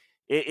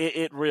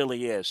 It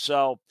really is.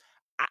 So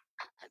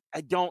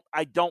I don't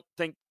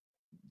think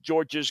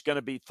Georgia's going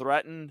to be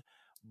threatened,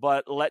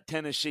 but let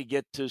Tennessee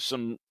get to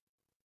some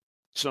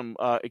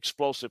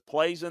explosive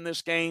plays in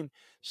this game,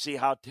 see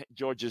how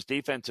Georgia's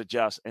defense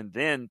adjusts, and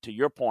then, to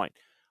your point,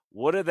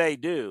 what do they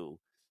do?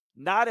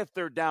 Not if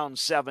they're down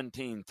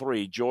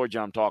 17-3, Georgia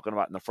I'm talking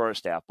about in the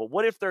first half, but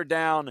what if they're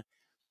down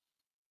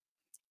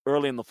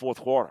early in the fourth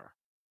quarter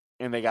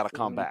and they got to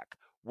come back,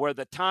 where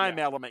the time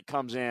element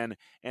comes in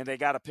and they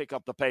got to pick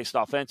up the pace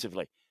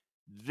offensively?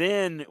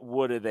 Then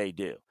what do they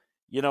do?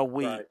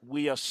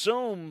 We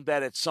assume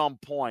that at some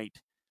point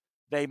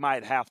they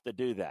might have to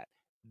do that.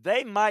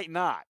 They might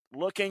not.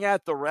 Looking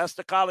at the rest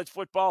of college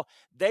football,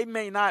 they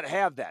may not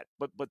have that,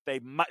 but they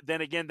might. Then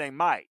again, they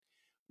might.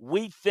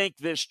 We think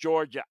this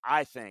Georgia,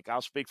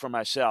 I'll speak for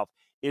myself,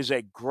 is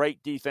a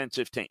great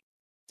defensive team.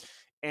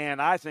 And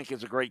I think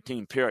it's a great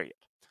team, period.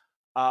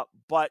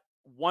 But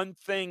one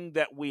thing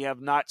that we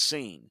have not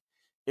seen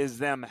is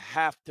them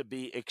have to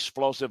be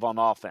explosive on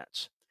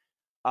offense.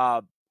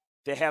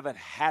 They haven't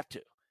had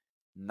to.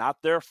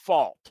 Not their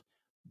fault.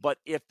 But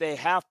if they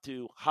have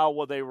to, how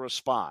will they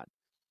respond?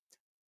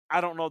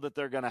 I don't know that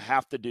they're going to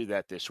have to do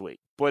that this week.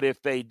 But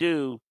if they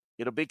do,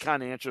 it'll be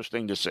kind of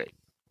interesting to see.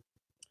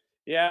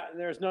 Yeah,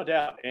 there's no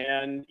doubt.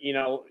 And,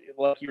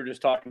 like you were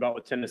just talking about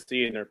with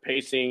Tennessee and their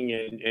pacing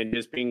and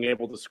just being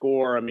able to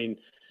score, I mean,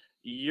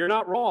 you're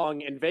not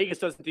wrong, and Vegas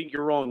doesn't think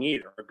you're wrong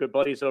either. Our good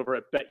buddies over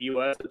at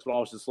BetUS, that's what I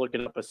was just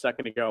looking up a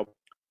second ago,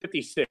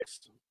 56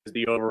 is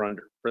the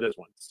over-under for this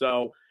one.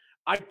 So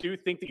I do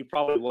think that you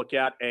probably look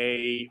at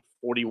a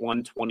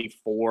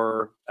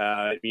 41-24,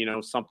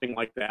 something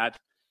like that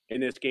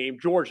in this game.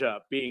 Georgia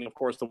being, of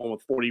course, the one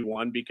with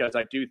 41, because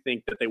I do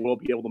think that they will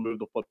be able to move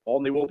the football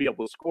and they will be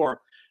able to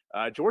score.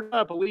 Georgia,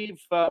 I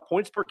believe,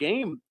 points per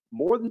game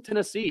more than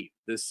Tennessee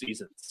this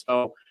season.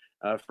 So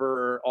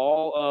for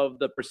all of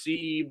the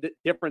perceived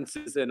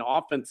differences in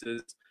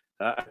offenses,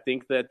 I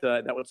think that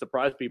that would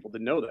surprise people to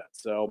know that.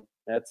 So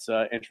that's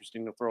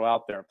interesting to throw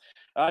out there.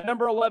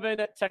 Number 11,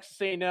 Texas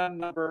A&M.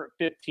 Number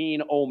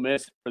 15, Ole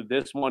Miss. For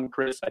this one,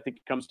 Chris, I think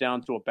it comes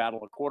down to a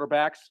battle of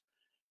quarterbacks.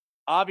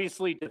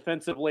 Obviously,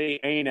 defensively,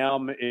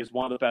 A&M is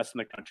one of the best in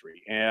the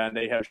country, and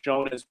they have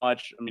shown as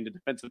much. I mean, the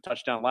defensive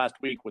touchdown last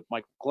week with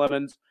Michael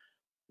Clemens.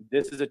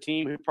 This is a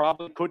team who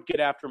probably could get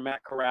after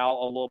Matt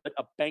Corral a little bit,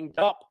 a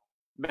banged-up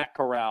Matt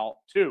Corral,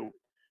 too.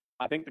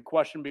 I think the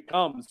question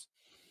becomes,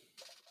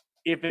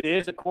 if it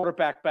is a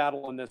quarterback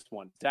battle in this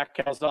one, Zach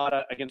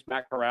Calzada against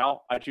Matt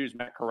Corral, I choose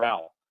Matt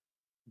Corral.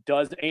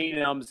 Does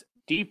A&M's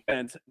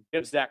defense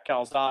give Zach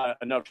Calzada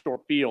enough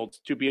short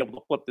fields to be able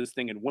to flip this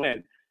thing and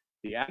win?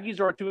 The Aggies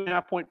are a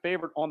 2.5-point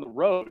favorite on the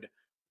road.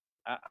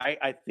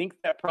 I think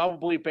that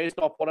probably, based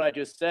off what I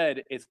just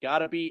said, it's got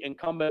to be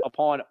incumbent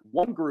upon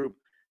one group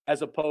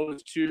as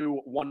opposed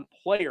to one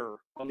player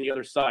on the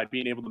other side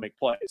being able to make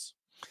plays.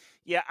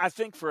 Yeah, I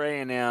think for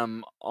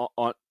A&M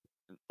on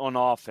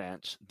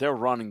offense, they're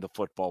running the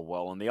football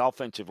well, and the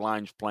offensive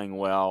line's playing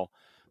well,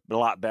 but a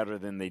lot better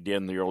than they did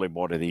in the early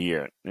part of the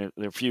year. There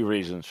are a few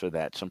reasons for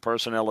that. Some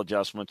personnel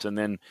adjustments, and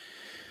then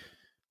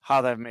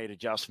how they've made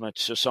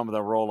adjustments to some of the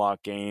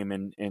rollout game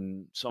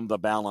and some of the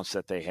balance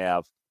that they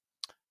have,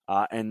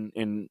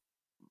 and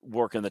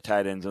working the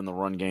tight ends in the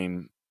run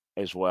game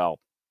as well.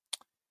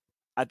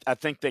 I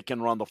think they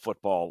can run the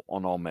football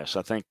on Ole Miss.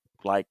 I think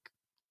like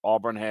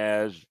Auburn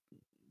has,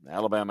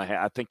 Alabama has,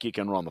 I think you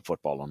can run the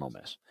football on Ole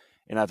Miss.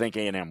 And I think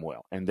A&M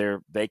will, and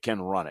they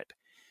can run it.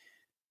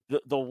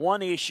 The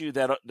one issue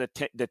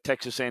that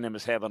Texas A&M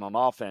is having on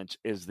offense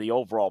is the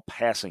overall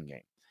passing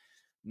game.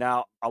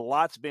 Now, a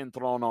lot's been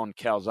thrown on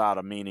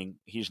Calzada, meaning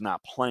he's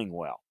not playing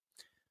well.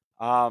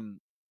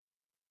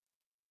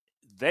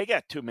 They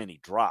got too many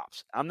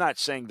drops. I'm not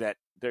saying that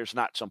there's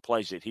not some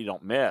plays that he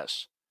don't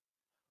miss,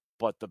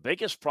 but the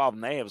biggest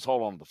problem they have is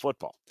hold on to the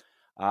football.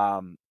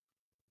 Jalen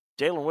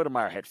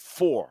Whittemire had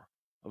 4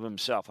 of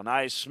himself, and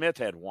Isaiah Smith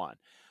had 1.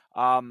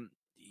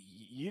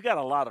 You got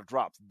a lot of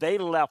drops. They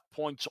left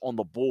points on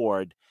the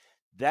board.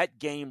 That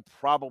game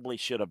probably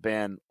should have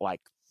been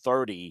like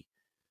 30-3.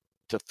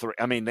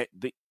 I mean,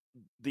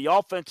 the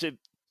offensive,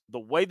 the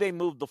way they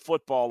moved the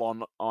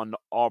football on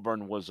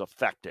Auburn was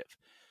effective,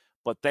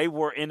 but they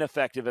were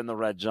ineffective in the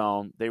red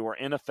zone. They were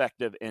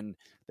ineffective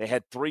they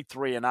had 3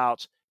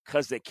 3-and-outs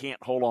because they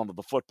can't hold on to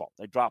the football.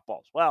 They drop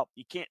balls. Well,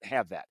 you can't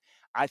have that.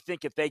 I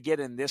think if they get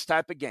in this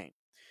type of game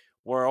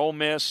where Ole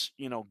Miss,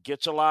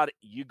 gets a lot,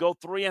 you go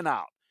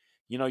 3-and-out.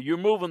 You're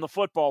moving the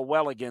football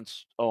well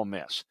against Ole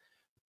Miss,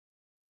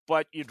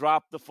 but you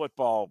drop the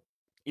football,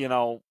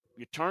 you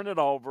turn it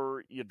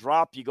over, you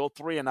drop, you go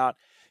 3-and-out,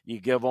 you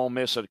give Ole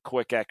Miss a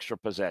quick extra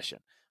possession.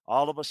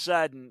 All of a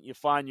sudden, you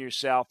find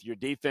yourself, your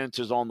defense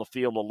is on the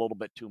field a little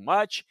bit too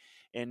much,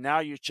 and now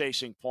you're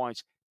chasing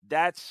points.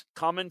 That's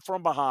coming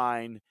from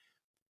behind,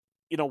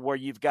 where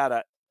you've got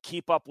to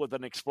keep up with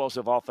an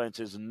explosive offense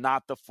is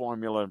not the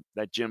formula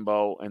that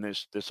Jimbo and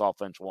this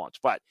offense wants.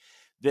 But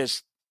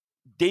this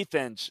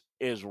defense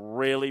is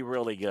really,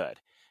 really good.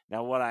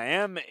 Now, what I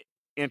am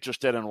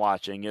interested in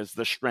watching is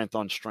the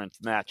strength-on-strength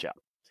matchup.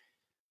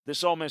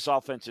 This Ole Miss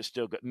offense is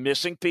still good.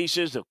 Missing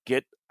pieces,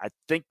 I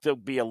think they'll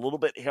be a little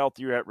bit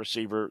healthier at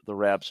receiver, the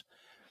Rebs.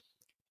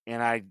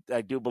 And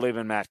I do believe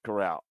in Matt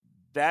Corral.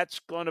 That's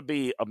going to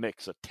be a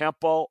mix of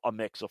tempo, a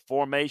mix of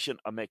formation,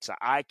 a mix of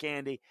eye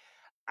candy.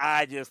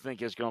 I just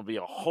think it's going to be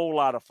a whole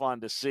lot of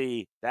fun to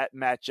see that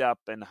matchup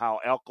and how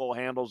Elko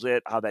handles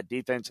it, how that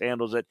defense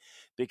handles it,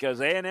 because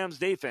A&M's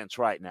defense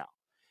right now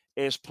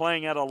is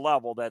playing at a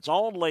level that's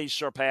only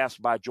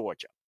surpassed by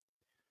Georgia.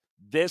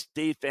 This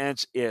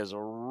defense is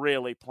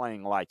really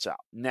playing lights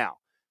out. Now,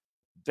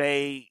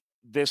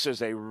 this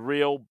is a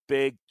real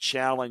big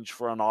challenge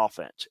for an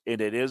offense, and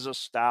it is a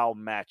style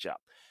matchup.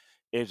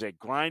 It's a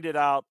grinded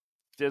out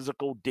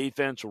physical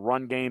defense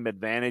run game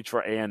advantage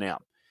for A&M.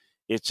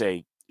 It's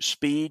a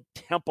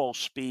tempo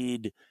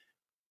speed,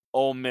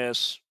 Ole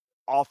Miss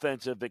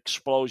offensive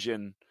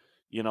explosion,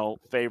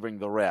 favoring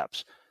the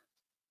Rebs.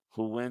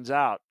 Who wins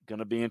out? Going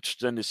to be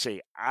interesting to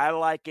see. I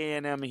like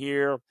A&M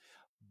here,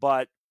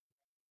 but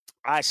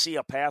I see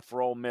a path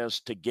for Ole Miss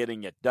to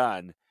getting it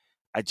done.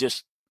 I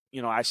just,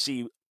 I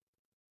see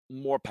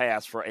more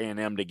paths for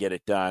A&M to get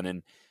it done.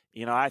 And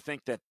I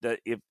think that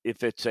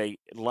if it's a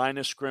line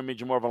of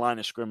scrimmage, more of a line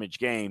of scrimmage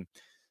game,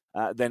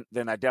 then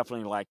I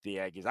definitely like the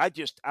Aggies.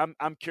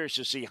 I'm curious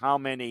to see how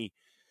many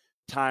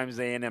times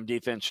the A&M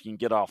defense can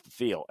get off the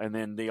field, and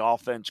then the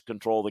offense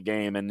control the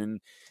game. And then,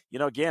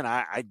 again,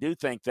 I do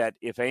think that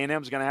if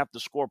A&M is going to have to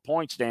score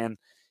points, Dan,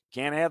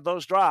 can't have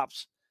those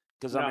drops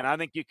because, No. I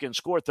think you can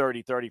score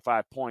 30,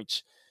 35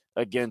 points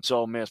against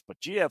Ole Miss,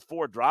 but you have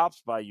 4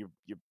 drops by your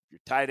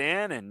tight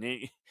end, and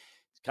it's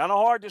kind of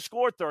hard to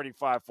score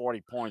 35,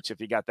 40 points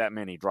if you got that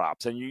many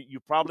drops. And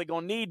you're probably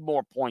going to need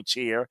more points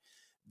here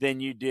than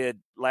you did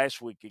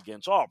last week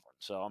against Auburn.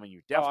 So,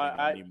 you're definitely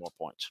going to need more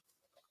points.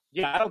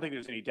 Yeah, I don't think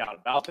there's any doubt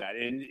about that.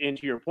 And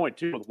to your point,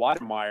 too, with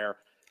Weidemeyer,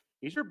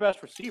 he's your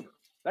best receiver.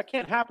 That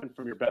can't happen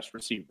from your best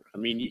receiver.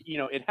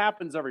 It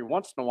happens every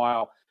once in a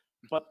while,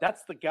 but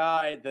that's the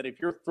guy that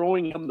if you're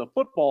throwing him the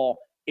football,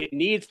 it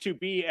needs to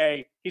be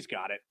he's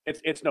got it.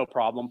 It's no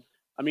problem.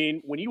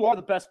 When you are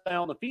the best guy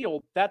on the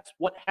field, that's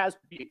what has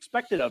to be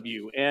expected of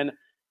you. And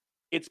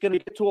it's going to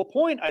get to a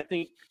point, I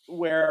think,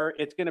 where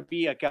it's going to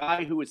be a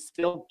guy who is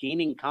still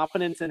gaining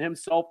confidence in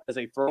himself as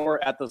a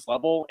thrower at this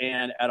level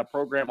and at a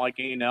program like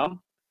A&M,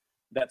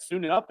 that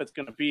soon enough it's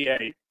going to be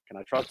can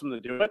I trust him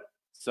to do it?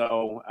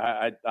 So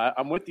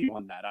I'm with you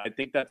on that. I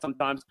think that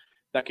sometimes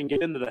that can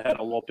get into the head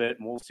a little bit,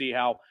 and we'll see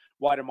how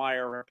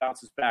Weidemeyer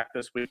bounces back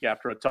this week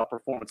after a tough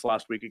performance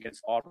last week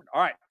against Auburn.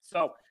 All right,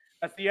 so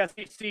that's the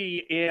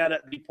SEC and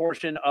the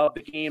portion of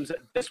the games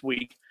this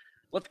week.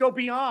 Let's go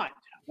beyond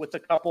with a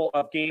couple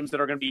of games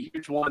that are going to be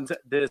huge ones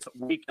this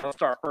week. I'll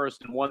start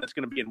first, and one that's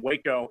going to be in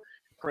Waco.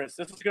 Chris,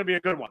 this is going to be a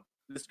good one.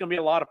 This is going to be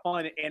a lot of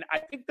fun, and I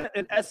think that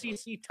an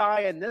SEC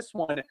tie in this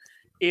one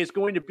is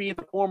going to be in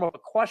the form of a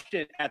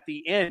question at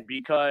the end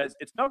because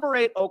it's number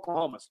 8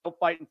 Oklahoma still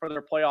fighting for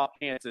their playoff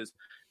chances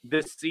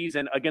this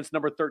season against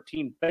number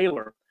 13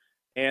 Baylor.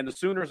 And the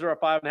Sooners are a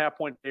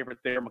 5.5-point favorite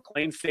there.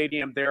 McLean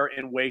Stadium there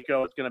in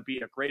Waco. It's going to be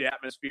a great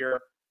atmosphere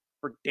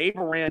for Dave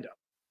Aranda.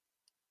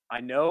 I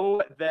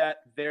know that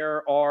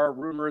there are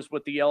rumors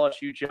with the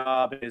LSU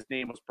job. His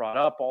name was brought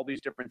up, all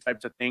these different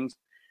types of things.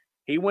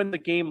 He wins the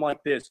game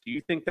like this. Do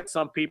you think that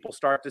some people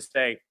start to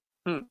say,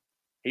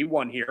 he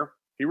won here.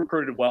 He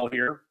recruited well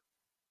here.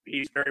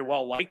 He's very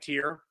well liked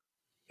here.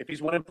 If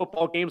he's winning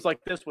football games like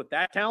this with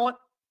that talent,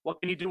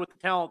 what can he do with the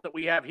talent that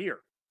we have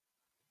here?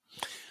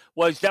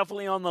 Well, he's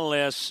definitely on the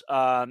list.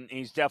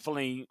 He's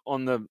definitely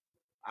on the,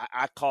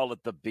 I call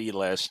it the B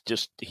list.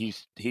 Just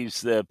he's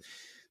they've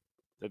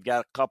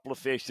got a couple of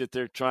fish that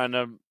they're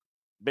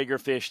bigger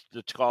fish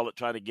to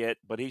try to get,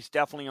 but he's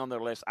definitely on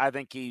their list. I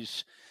think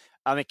he's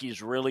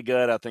really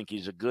good. I think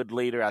he's a good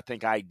leader. I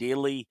think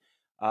ideally,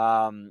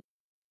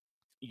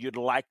 you'd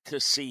like to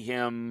see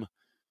him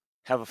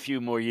have a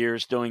few more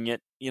years doing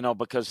it,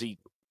 because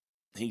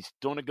he's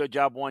doing a good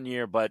job one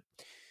year, but,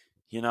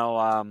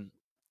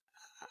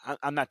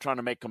 I'm not trying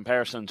to make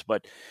comparisons,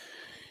 but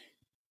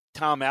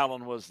Tom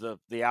Allen was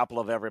the apple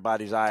of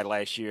everybody's eye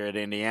last year at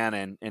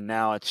Indiana, and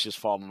now it's just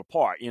falling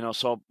apart.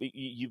 So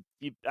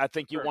I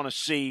think you want to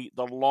see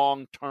the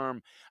long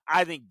term.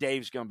 I think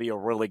Dave's going to be a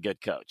really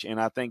good coach,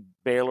 and I think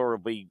Baylor will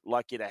be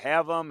lucky to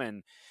have him.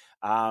 And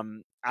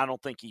I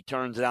don't think he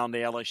turns down the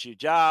LSU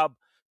job.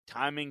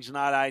 Timing's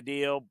not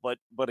ideal, but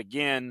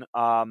again,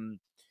 I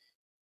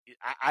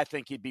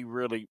think he'd be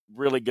really,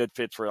 really good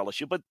fit for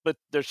LSU. But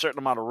there's a certain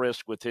amount of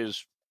risk with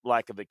his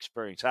lack of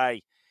experience.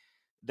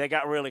 They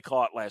got really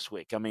caught last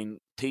week.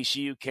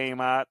 TCU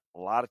came out. A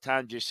lot of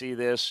times you see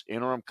this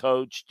interim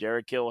coach,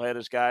 Jerry Kill had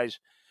his guys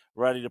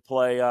ready to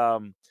play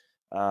and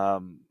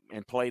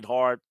played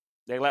hard.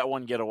 They let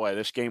one get away.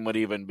 This game would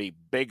even be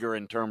bigger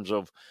in terms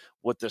of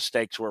what the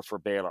stakes were for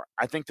Baylor.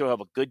 I think they'll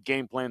have a good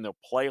game plan. They'll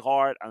play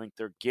hard. I think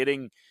they're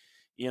getting,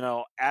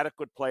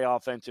 adequate play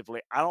offensively.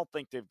 I don't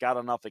think they've got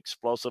enough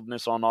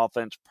explosiveness on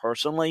offense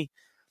personally.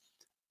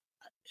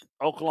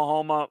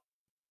 Oklahoma,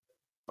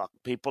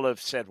 people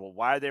have said, well,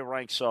 why are they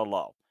ranked so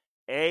low?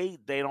 They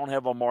don't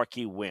have a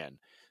marquee win.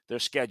 Their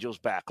schedule's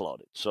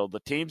backloaded. So the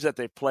teams that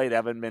they've played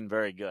haven't been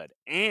very good.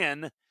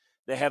 And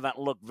they haven't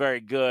looked very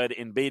good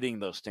in beating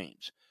those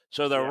teams.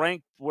 So they're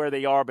ranked where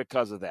they are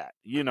because of that.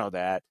 You know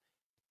that.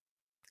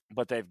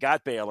 But they've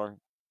got Baylor.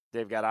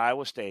 They've got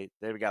Iowa State.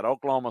 They've got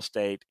Oklahoma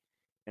State.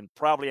 And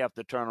probably have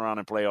to turn around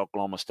and play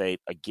Oklahoma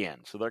State again.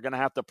 So they're going to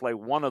have to play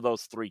one of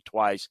those three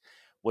twice,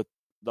 with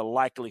the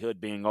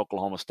likelihood being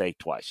Oklahoma State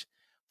twice.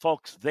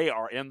 Folks, they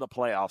are in the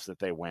playoffs if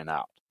they win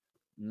out.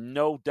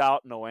 No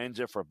doubt, no ands,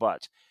 if, or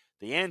buts.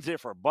 The ands,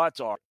 if, or buts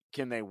are,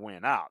 can they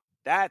win out?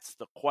 That's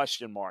the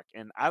question mark,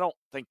 and I don't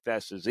think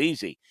that's as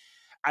easy.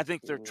 I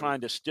think they're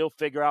trying to still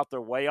figure out their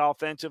way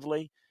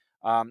offensively.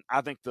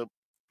 I think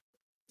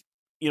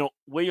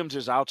Williams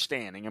is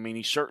outstanding.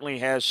 He certainly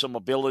has some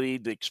ability,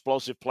 the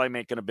explosive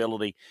playmaking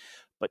ability,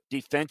 but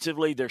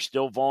defensively they're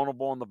still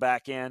vulnerable on the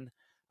back end.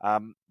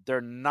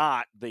 They're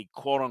not the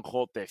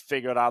quote-unquote they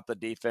figured out the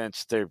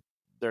defense.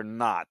 They're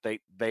not.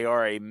 They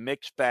are a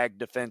mixed bag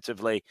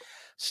defensively.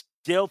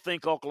 Still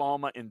think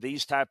Oklahoma in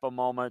these type of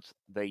moments,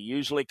 they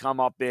usually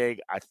come up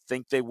big. I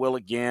think they will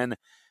again.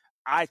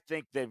 I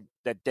think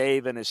that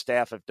Dave and his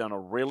staff have done a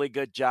really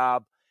good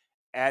job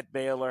at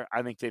Baylor.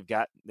 I think they've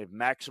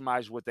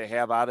maximized what they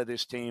have out of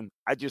this team.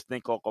 I just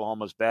think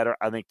Oklahoma's better.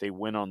 I think they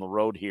win on the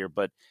road here,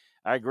 but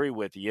I agree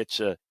with you. It's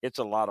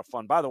a lot of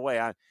fun. By the way,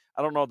 I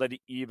don't know that you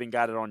even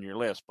got it on your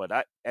list, but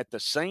at the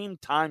same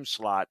time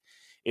slot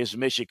is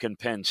Michigan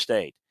Penn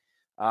State.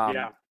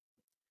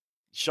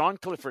 Sean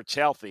Clifford's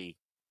healthy.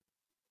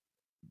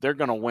 They're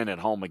going to win at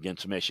home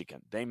against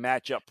Michigan. They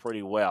match up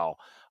pretty well.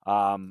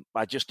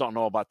 I just don't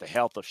know about the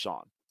health of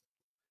Sean.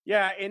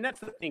 Yeah, and that's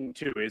the thing,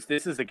 too, is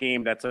this is a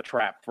game that's a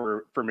trap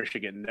for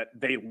Michigan that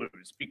they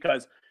lose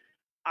because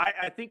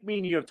I think me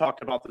and you have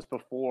talked about this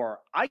before.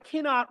 I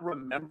cannot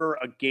remember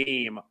a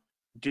game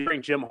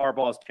during Jim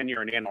Harbaugh's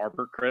tenure in Ann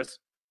Arbor, Chris,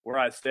 where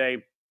I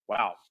say,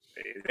 wow,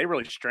 they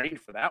really strained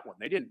for that one.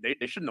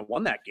 They shouldn't have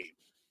won that game.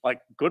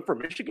 Like, good for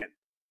Michigan.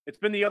 It's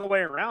been the other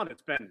way around.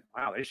 It's been,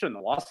 wow, they shouldn't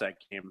have lost that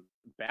game.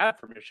 Bad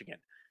for Michigan.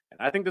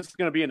 And I think this is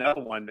going to be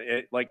another one.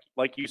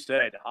 Like you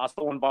said,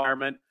 hostile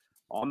environment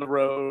on the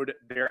road.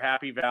 They're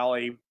Happy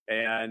Valley.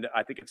 And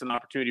I think it's an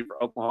opportunity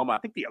for Oklahoma. I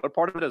think the other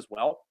part of it as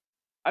well,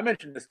 I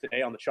mentioned this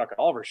today on the Chuck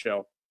Oliver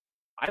show.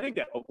 I think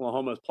that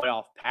Oklahoma's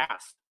playoff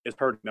pass is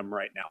hurting them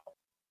right now.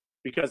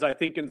 Because I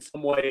think in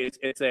some ways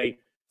it's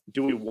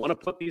do we want to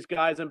put these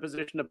guys in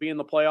position to be in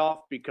the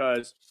playoff?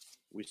 Because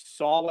we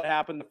saw what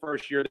happened the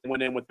first year they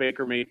went in with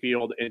Baker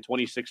Mayfield in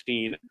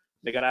 2016.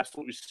 They got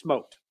absolutely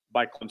smoked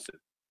by Clemson.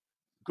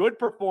 Good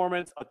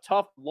performance, a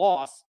tough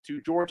loss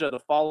to Georgia the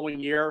following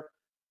year.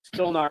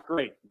 Still not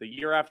great. The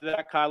year after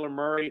that, Kyler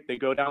Murray, they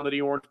go down to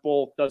the Orange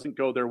Bowl, doesn't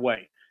go their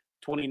way.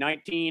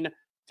 2019,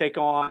 take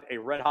on a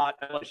red-hot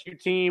LSU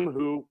team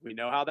who we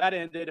know how that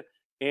ended,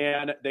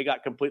 and they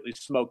got completely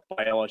smoked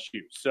by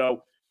LSU.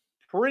 So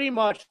pretty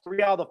much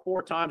 3 out of the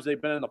 4 times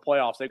they've been in the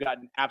playoffs, they've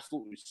gotten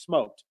absolutely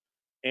smoked.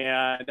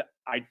 And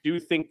I do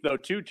think, though,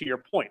 too, to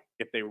your point,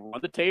 if they run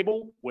the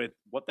table with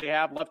what they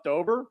have left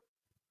over,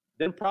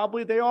 then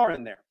probably they are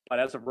in there. But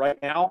as of right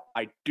now,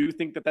 I do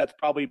think that that's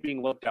probably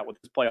being looked at with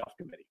this playoff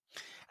committee.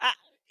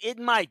 It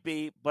might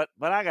be, but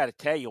I got to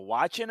tell you,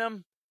 watching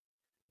them,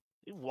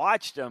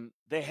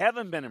 they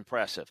haven't been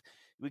impressive.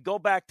 We go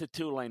back to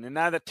Tulane, and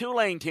now the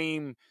Tulane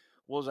team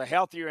was a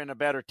healthier and a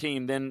better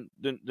team than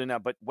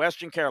but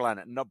Western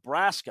Carolina,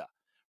 Nebraska.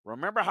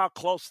 Remember how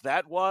close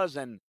that was,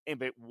 and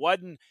it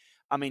wasn't.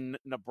 I mean,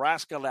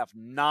 Nebraska left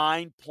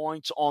 9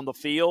 points on the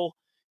field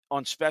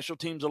on special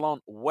teams alone.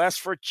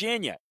 West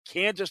Virginia,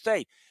 Kansas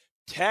State,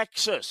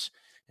 Texas,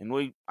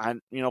 and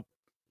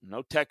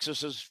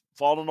Texas has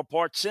fallen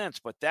apart since,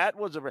 but that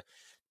was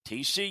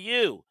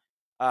TCU,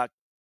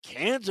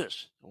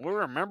 Kansas. We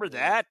remember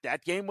that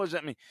game was.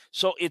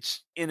 So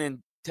it's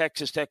in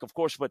Texas Tech, of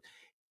course, but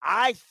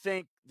I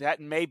think that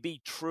may be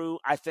true.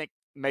 I think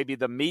maybe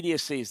the media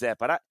sees that,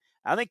 but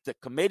I think the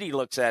committee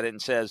looks at it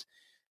and says,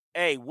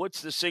 hey,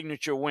 what's the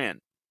signature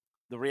win?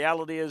 The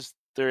reality is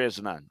there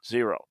is none,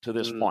 0 to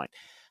this point.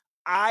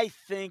 I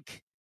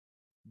think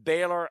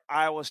Baylor,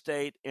 Iowa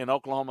State, and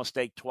Oklahoma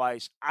State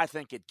twice, I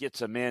think it gets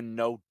them in,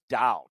 no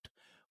doubt.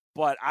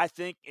 But I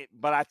think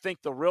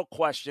the real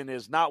question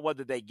is not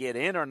whether they get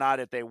in or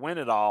not if they win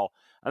it all.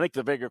 I think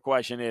the bigger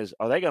question is,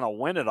 are they going to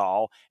win it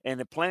all?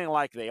 And if playing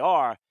like they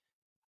are,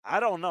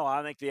 I don't know.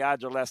 I think the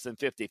odds are less than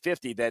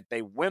 50-50 that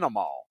they win them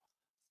all.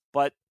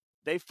 But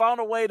they found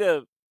a way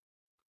to,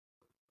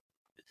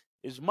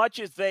 as much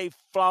as they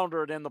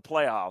floundered in the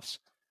playoffs,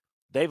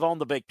 they've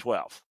owned the Big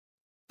 12.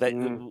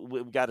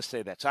 We've got to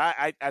say that. So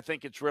I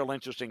think it's real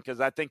interesting because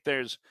I think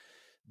there's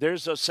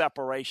a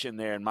separation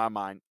there in my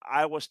mind.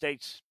 Iowa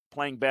State's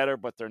playing better,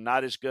 but they're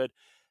not as good.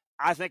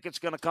 I think it's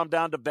going to come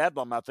down to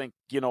Bedlam. I think,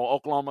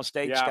 Oklahoma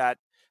State's got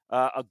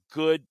a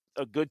good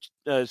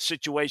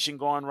situation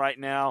going right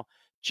now.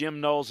 Jim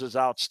Knowles is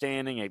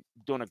outstanding,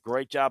 doing a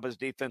great job as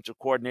defensive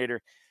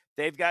coordinator.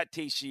 They've got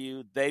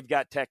TCU. They've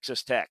got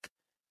Texas Tech.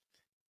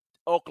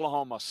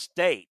 Oklahoma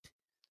State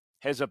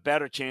has a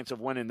better chance of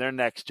winning their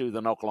next 2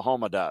 than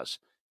Oklahoma does.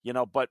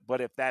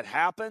 But if that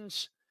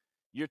happens,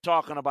 you're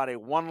talking about a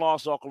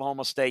 1-loss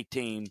Oklahoma State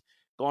team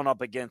going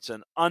up against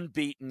an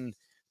unbeaten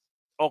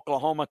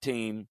Oklahoma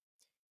team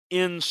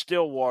in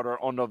Stillwater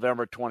on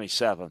November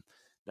 27th.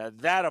 Now,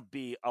 that'll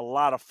be a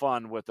lot of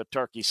fun with a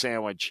turkey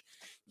sandwich,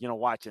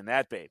 watching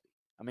that baby.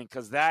 I mean,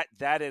 because that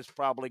is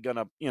probably going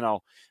to,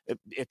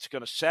 it's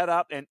going to set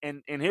up.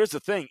 And here's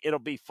the thing. It'll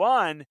be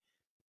fun.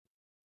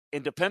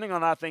 And depending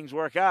on how things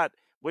work out,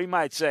 we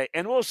might say,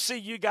 and we'll see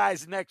you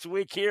guys next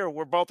week here.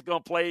 We're both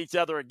going to play each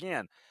other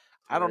again.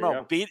 I don't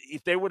know.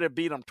 If they would have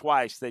beat them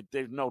twice,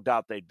 there's no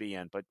doubt they'd be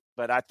in.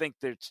 But I think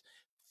it's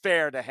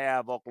fair to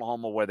have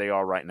Oklahoma where they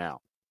are right now.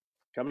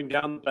 Coming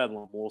down the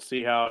Bedlam. We'll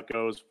see how it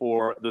goes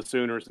for the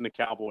Sooners and the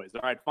Cowboys.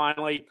 All right,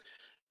 finally,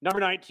 number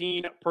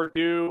 19,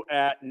 Purdue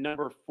at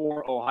number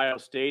 4, Ohio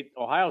State.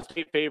 Ohio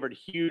State favored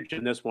huge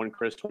in this one,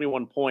 Chris.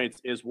 21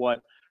 points is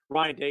what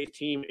Ryan Day's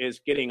team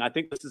is getting. I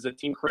think this is a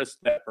team, Chris,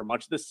 that for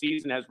much of the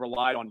season has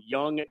relied on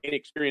young,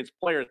 inexperienced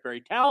players, very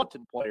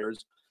talented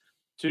players,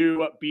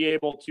 to be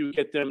able to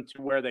get them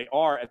to where they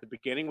are. At the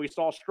beginning, we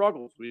saw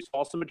struggles. We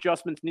saw some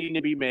adjustments needing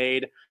to be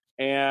made,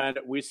 and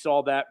we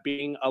saw that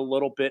being a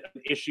little bit of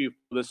an issue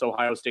for this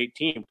Ohio State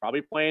team.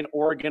 Probably playing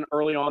Oregon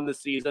early on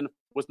this season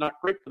was not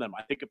great for them.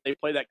 I think if they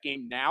play that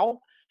game now,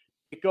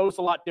 it goes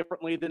a lot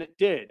differently than it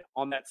did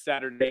on that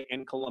Saturday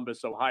in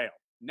Columbus, Ohio.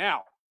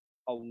 Now,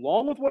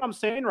 along with what I'm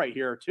saying right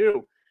here,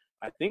 too,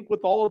 I think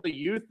with all of the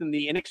youth and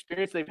the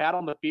inexperience they've had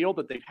on the field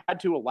that they've had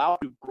to allow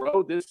to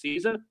grow this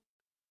season,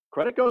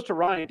 credit goes to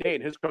Ryan Day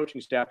and his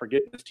coaching staff for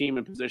getting this team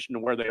in position to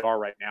where they are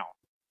right now.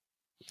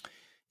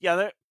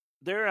 Yeah,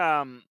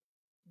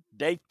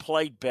 they've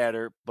played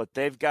better, but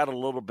they've got a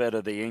little bit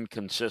of the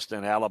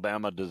inconsistent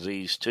Alabama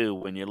disease too.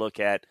 When you look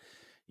at,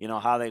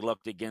 how they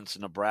looked against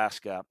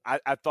Nebraska,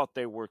 I thought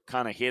they were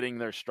kind of hitting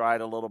their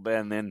stride a little bit,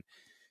 and then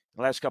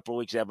the last couple of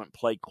weeks they haven't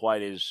played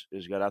quite as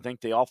good. I think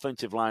the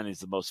offensive line is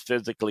the most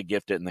physically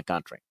gifted in the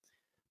country.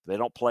 They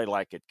don't play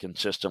like it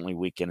consistently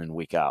week in and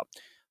week out.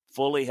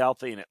 Fully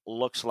healthy, and it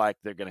looks like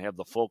they're going to have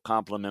the full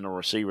complement of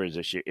receivers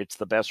this year. It's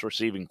the best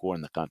receiving core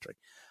in the country.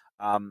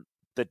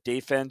 The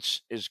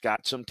defense has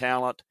got some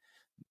talent.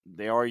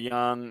 They are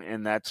young,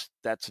 and that's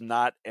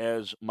not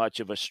as much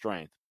of a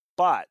strength.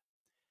 But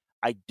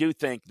I do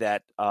think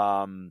that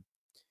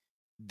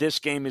this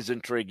game is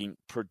intriguing.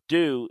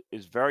 Purdue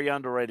is very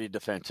underrated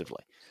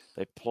defensively.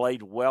 They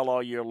played well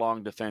all year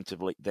long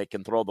defensively. They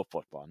can throw the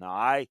football. Now,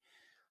 I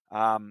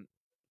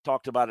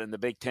talked about it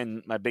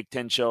in my Big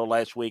Ten show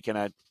last week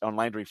on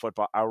Landry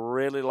Football. I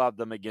really loved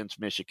them against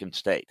Michigan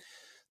State.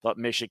 Thought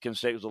Michigan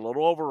State was a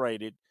little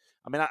overrated.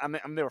 I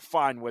mean, they were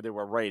fine where they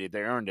were rated.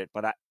 They earned it,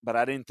 but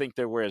I didn't think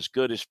they were as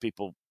good as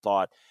people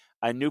thought.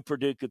 I knew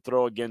Purdue could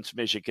throw against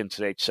Michigan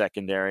State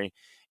secondary,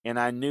 and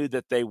I knew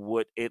that they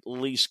would at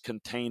least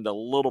contain a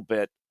little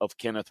bit of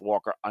Kenneth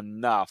Walker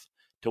enough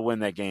to win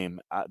that game.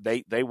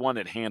 They won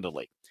it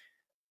handily.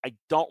 I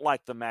don't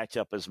like the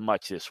matchup as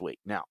much this week.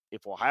 Now,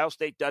 if Ohio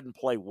State doesn't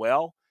play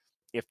well,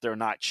 if they're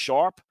not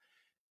sharp,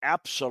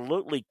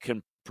 absolutely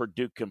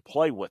Purdue can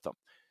play with them.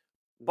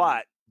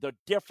 But the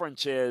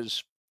difference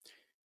is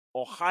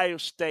Ohio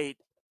State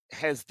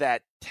has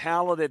that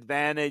talent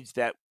advantage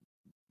that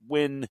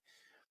when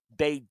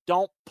they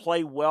don't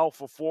play well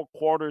for 4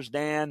 quarters,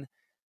 Dan,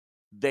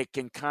 they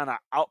can kind of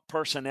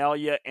out-personnel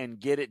you and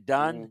get it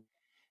done.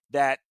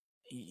 That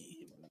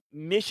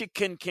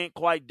Michigan can't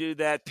quite do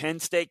that. Penn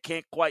State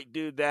can't quite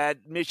do that.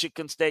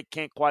 Michigan State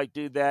can't quite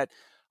do that.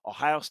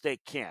 Ohio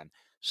State can.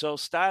 So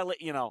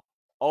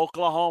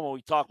Oklahoma,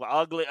 we talk about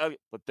ugly,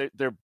 but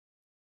they're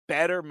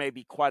better,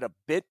 maybe quite a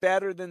bit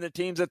better than the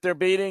teams that they're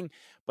beating,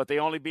 but they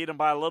only beat them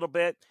by a little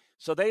bit.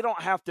 So they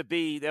don't have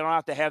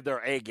to have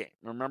their A game.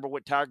 Remember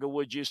what Tiger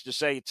Woods used to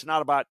say? It's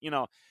not about,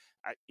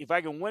 if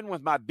I can win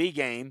with my B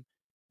game,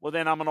 well,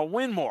 then I'm going to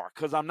win more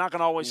because I'm not going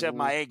to always have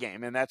my A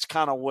game. And that's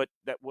kind of what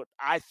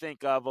I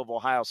think of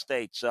Ohio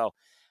State. So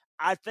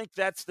I think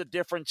that's the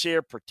difference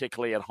here,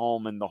 particularly at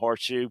home in the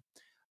Horseshoe.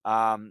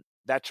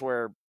 That's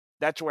where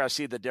I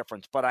see the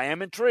difference. But I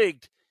am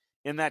intrigued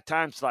in that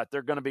time slot.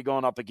 They're going to be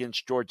going up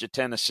against Georgia,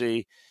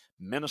 Tennessee.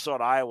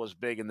 Minnesota, Iowa's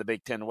big in the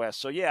Big Ten West.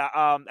 So,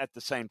 yeah, at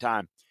the same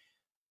time,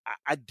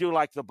 I do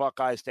like the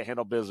Buckeyes to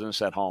handle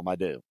business at home. I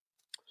do.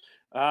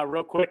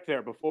 Real quick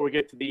there, before we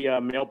get to the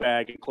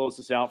mailbag and close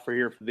this out for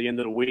the end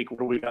of the week, what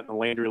do we got in the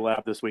Landry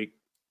Lab this week?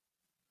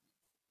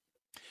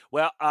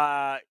 Well,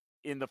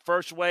 in the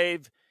first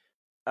wave,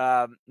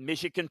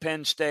 Michigan,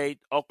 Penn State,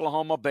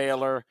 Oklahoma,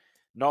 Baylor,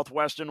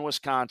 Northwestern,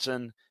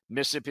 Wisconsin,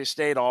 Mississippi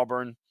State,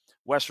 Auburn,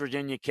 West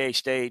Virginia,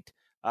 K-State,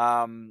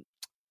 and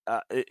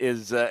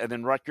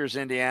then Rutgers,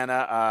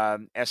 Indiana,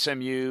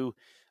 SMU,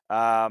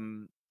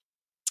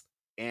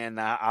 and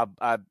I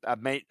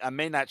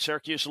may not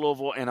Syracuse,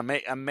 Louisville, and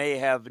I may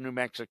have New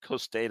Mexico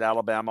State,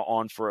 Alabama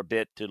on for a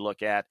bit to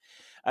look at.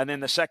 And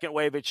then the second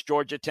wave, it's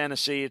Georgia,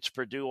 Tennessee, it's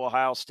Purdue,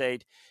 Ohio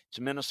State, it's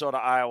Minnesota,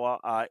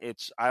 Iowa,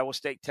 it's Iowa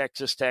State,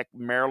 Texas Tech,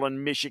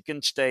 Maryland,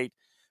 Michigan State,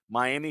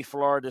 Miami,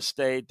 Florida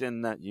State,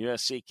 and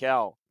USC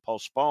Cal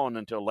postponed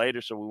until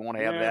later, so we won't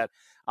have that.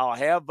 I'll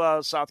have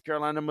South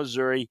Carolina,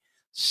 Missouri,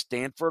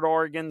 Stanford,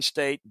 Oregon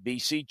State,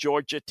 BC,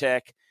 Georgia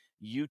Tech,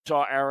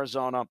 Utah,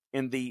 Arizona.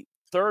 In the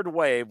third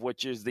wave,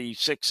 which is the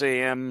 6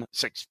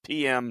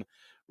 p.m.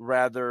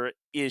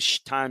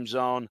 ish time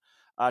zone,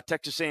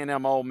 Texas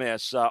A&M, Ole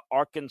Miss,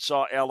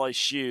 Arkansas,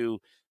 LSU,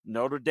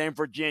 Notre Dame,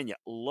 Virginia.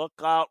 Look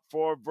out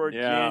for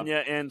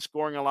Virginia and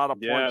scoring a lot of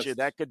points here.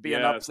 That could be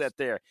an upset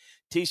there.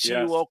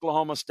 TCU,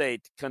 Oklahoma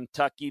State,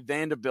 Kentucky,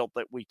 Vanderbilt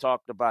that we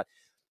talked about.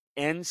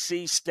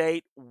 NC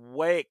State,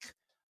 Wake.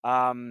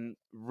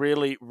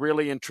 Really,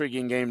 really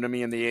intriguing game to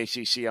me in the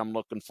ACC I'm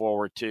looking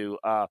forward to.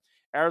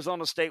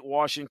 Arizona State,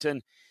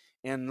 Washington.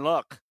 And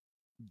look,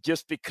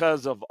 just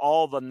because of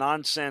all the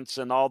nonsense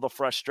and all the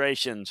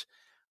frustrations,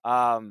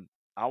 I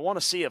want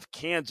to see if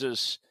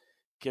Kansas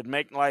could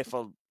make life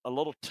a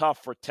little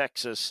tough for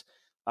Texas,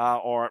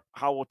 or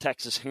how will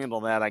Texas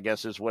handle that, I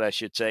guess is what I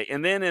should say.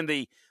 And then in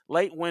the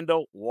late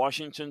window,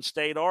 Washington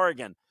State,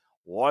 Oregon.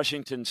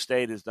 Washington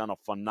State has done a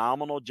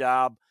phenomenal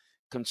job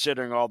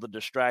considering all the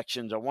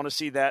distractions. I want to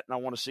see that, and I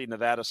want to see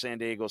Nevada, San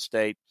Diego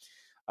State.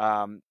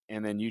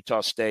 and then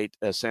Utah State,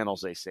 San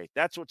Jose State.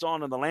 That's what's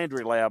on in the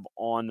Landry Lab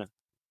on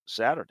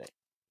Saturday.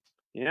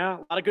 Yeah,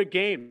 a lot of good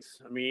games.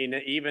 I mean,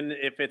 even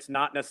if it's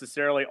not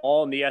necessarily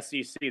all in the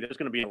SEC, there's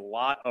going to be a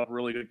lot of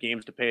really good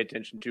games to pay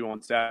attention to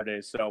on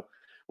Saturday. So,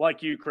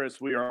 like you, Chris,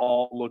 we are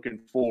all looking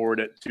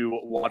forward to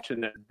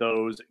watching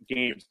those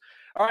games.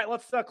 All right,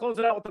 let's close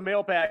it out with the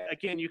mailbag.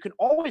 Again, you can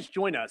always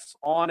join us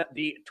on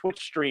the Twitch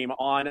stream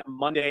on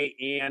Monday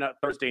and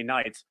Thursday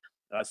nights.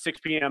 6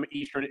 p.m.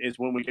 Eastern is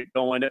when we get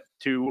going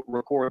to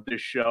record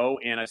this show.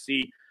 And I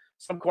see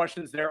some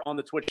questions there on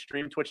the Twitch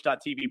stream.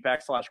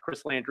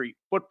 Twitch.tv/Chris Landry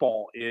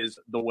Football is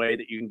the way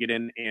that you can get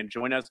in and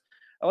join us.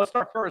 Let's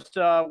start first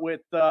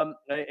with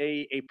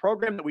a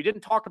program that we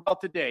didn't talk about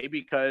today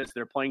because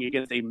they're playing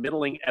against a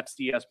middling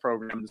FCS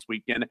program this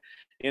weekend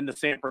in the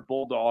Sanford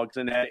Bulldogs,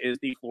 and that is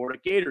the Florida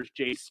Gators.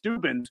 Jay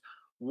Stubens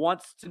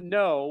wants to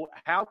know,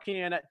 how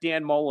can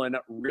Dan Mullen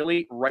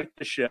really right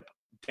the ship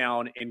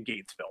down in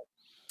Gatesville?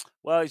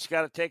 Well, he's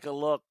got to take a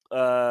look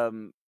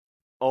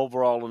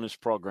overall in his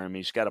program.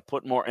 He's got to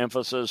put more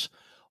emphasis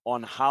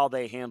on how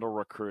they handle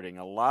recruiting.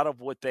 A lot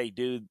of what they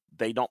do,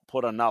 they don't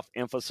put enough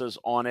emphasis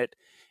on it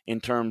in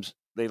terms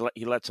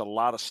he lets a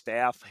lot of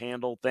staff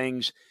handle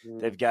things.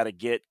 They've got to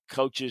get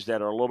coaches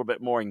that are a little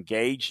bit more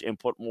engaged and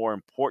put more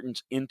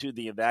importance into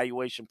the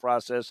evaluation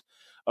process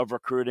of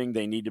recruiting.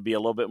 They need to be a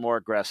little bit more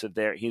aggressive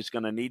there. He's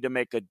going to need to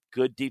make a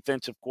good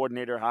defensive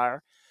coordinator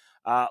hire.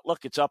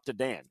 Look, it's up to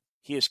Dan.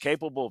 He is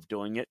capable of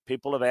doing it.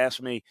 People have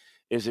asked me,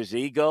 is his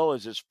ego,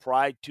 is his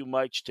pride too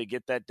much to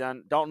get that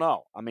done? Don't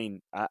know. I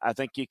mean, I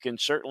think you can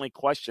certainly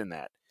question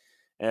that.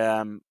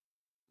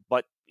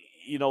 But,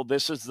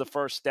 this is the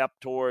first step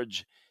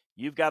towards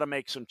you've got to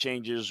make some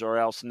changes, or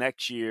else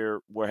next year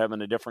we're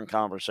having a different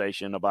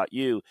conversation about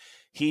you.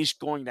 He's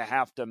going to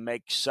have to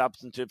make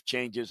substantive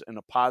changes in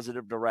a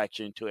positive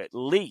direction to at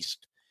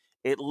least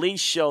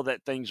show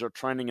that things are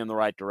trending in the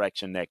right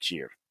direction next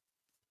year.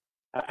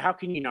 How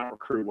can you not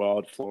recruit well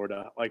at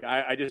Florida? Like,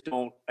 I just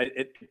don't –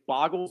 it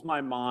boggles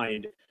my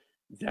mind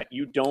that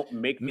you don't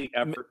make the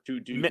effort to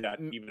do that.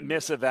 Even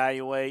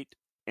misevaluate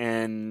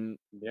and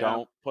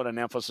don't put an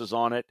emphasis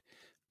on it,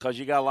 because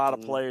you got a lot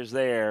of players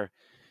there.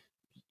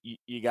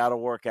 You got to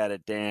work at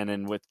it, Dan.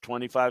 And with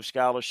 25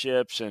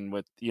 scholarships and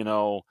with,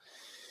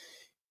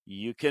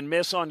 you can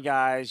miss on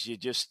guys. You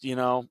just,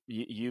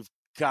 you've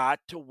got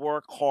to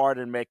work hard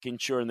in making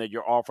sure that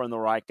you're offering the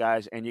right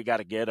guys, and you got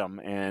to get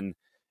them. And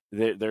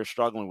they're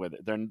struggling with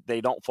it.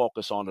 They don't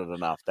focus on it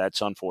enough.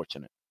 That's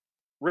unfortunate.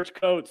 Rich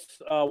Coates,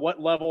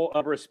 what level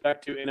of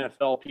respect do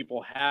NFL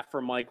people have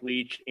for Mike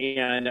Leach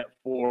and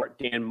for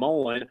Dan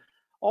Mullen?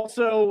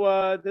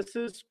 Also, this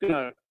is going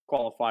to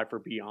qualify for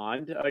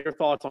Beyond. Your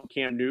thoughts on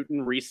Cam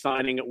Newton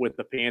re-signing with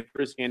the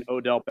Panthers and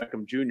Odell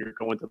Beckham Jr.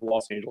 going to the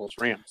Los Angeles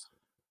Rams?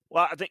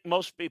 Well, I think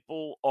most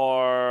people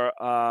are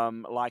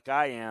like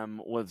I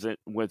am with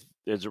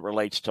as it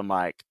relates to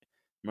Mike.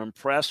 I'm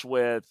impressed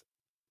with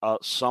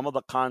some of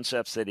the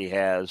concepts that he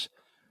has,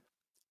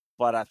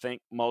 but I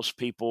think most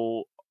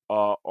people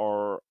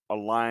are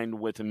aligned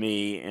with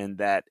me in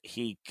that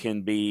he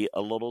can be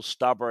a little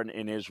stubborn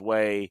in his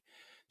way.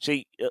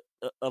 See,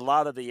 a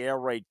lot of the air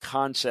raid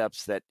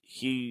concepts that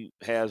he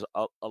has,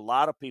 a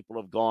lot of people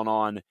have gone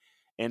on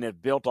and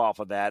have built off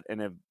of that and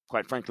have,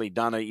 quite frankly,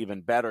 done an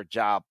even better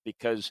job,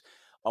 because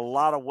a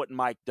lot of what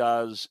Mike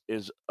does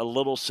is a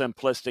little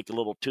simplistic, a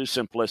little too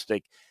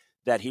simplistic,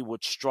 that he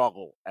would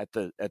struggle at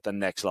the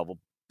next level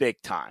big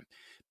time,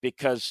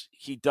 because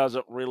he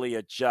doesn't really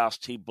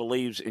adjust. He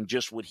believes in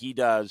just what he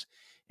does.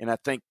 And I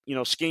think,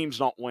 schemes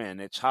don't win.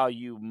 It's how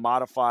you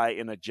modify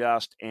and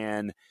adjust,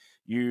 and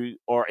you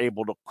are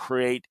able to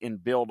create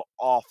and build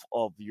off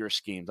of your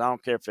schemes. I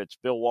don't care if it's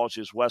Bill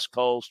Walsh's West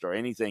Coast or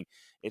anything.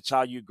 It's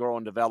how you grow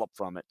and develop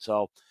from it.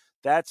 So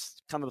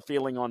that's kind of the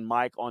feeling on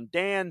Mike. On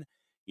Dan,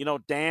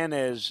 Dan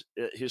has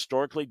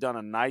historically done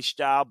a nice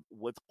job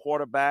with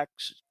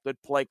quarterbacks,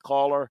 good play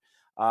caller.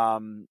 A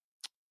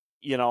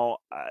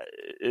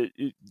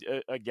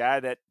guy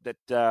that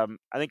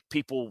I think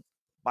people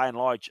by and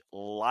large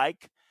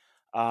like.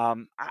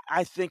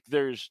 I think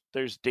there's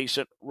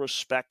decent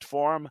respect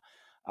for him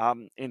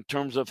in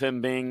terms of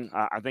him being.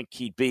 I think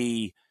he'd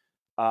be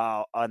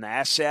an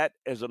asset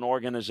as an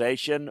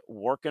organization,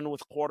 working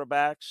with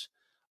quarterbacks,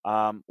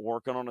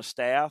 working on a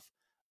staff.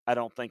 I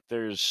don't think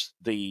there's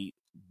the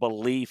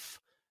belief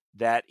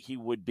that he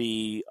would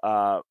be,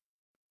 or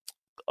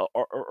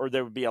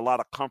there would be a lot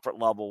of comfort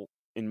level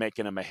in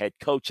making him a head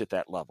coach at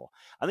that level.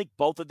 I think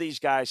both of these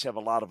guys have a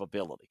lot of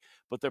ability,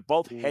 but they're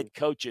both head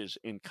coaches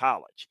in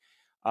college.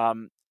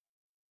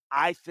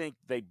 I think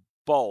they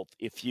both,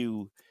 if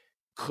you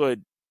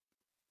could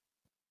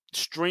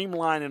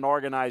streamline and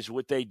organize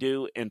what they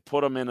do and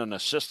put them in an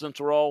assistant's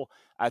role,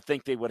 I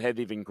think they would have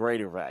even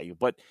greater value.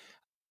 But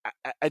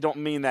I don't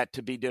mean that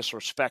to be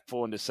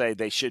disrespectful and to say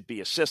they should be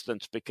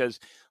assistants, because,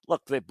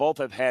 look, they both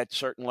have had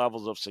certain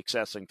levels of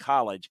success in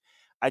college.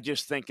 I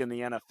just think in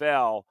the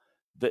NFL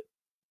that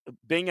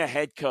being a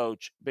head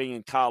coach, being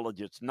in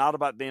college, it's not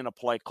about being a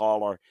play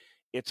caller.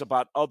 It's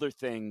about other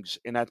things.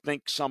 And I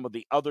think some of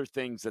the other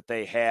things that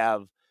they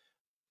have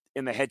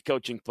in the head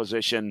coaching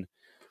position,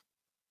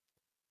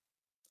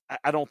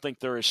 I don't think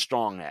they're as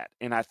strong at.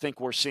 And I think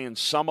we're seeing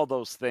some of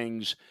those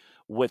things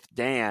with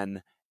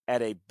Dan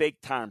at a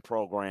big-time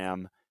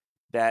program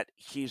that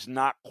he's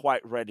not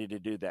quite ready to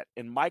do that.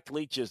 And Mike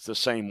Leach is the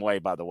same way,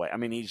 by the way. I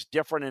mean, he's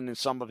different in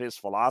some of his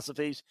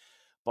philosophies,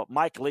 but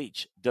Mike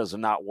Leach does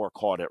not work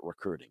hard at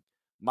recruiting.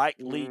 Mike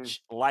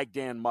Leach, like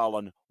Dan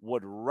Mullen,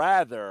 would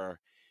rather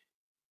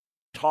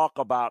talk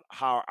about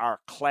how our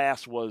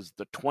class was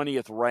the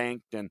 20th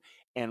ranked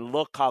and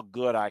look how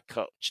good I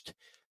coached.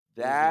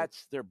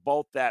 They're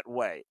both that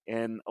way.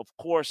 And, of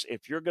course,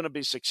 if you're going to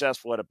be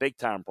successful at a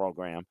big-time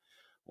program,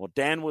 well,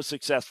 Dan was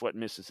successful at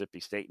Mississippi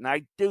State, and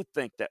I do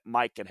think that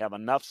Mike could have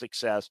enough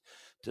success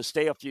to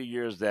stay a few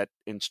years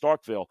in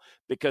Starkville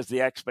because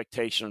the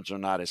expectations are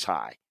not as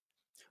high.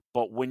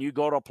 But when you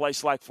go to a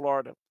place like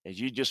Florida, as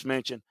you just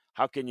mentioned,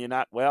 how can you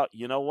not? Well,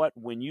 you know what?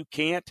 When you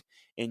can't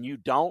and you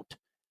don't,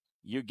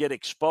 you get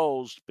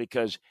exposed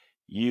because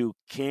you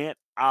can't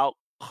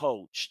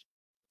out-coach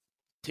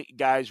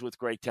guys with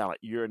great talent.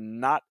 You're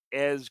not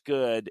as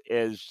good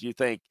as you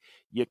think.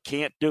 You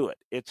can't do it.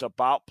 It's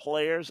about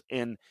players,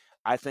 and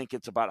I think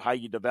it's about how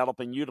you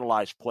develop and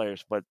utilize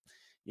players. But,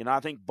 I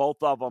think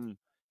both of them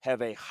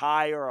have a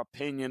higher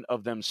opinion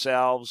of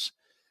themselves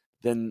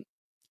than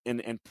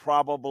and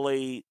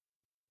probably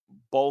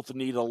both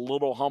need a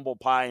little humble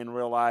pie and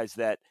realize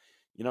that,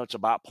 it's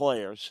about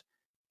players.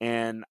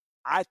 And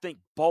I think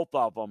both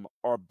of them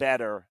are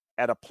better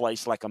at a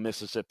place like a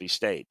Mississippi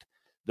State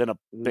than a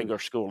bigger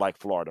school like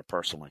Florida,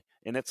 personally.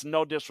 And it's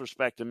no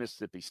disrespect to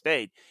Mississippi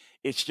State.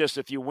 It's just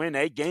if you win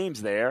 8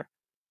 games there,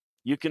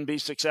 you can be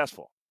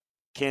successful.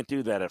 Can't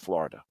do that at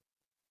Florida.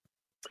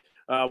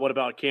 What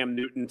about Cam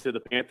Newton to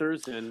the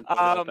Panthers and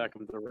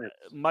Beckham to the Rams?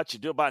 Much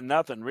ado about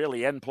nothing, really.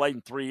 He hadn't played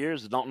in 3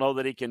 years. Don't know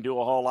that he can do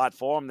a whole lot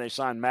for him. They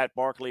signed Matt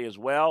Barkley as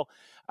well.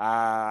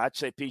 I'd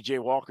say P.J.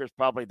 Walker is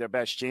probably their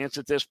best chance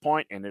at this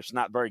point, and it's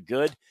not very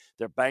good.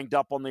 They're banged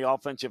up on the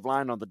offensive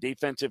line. On the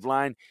defensive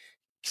line,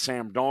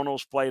 Sam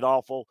Darnold's played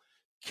awful.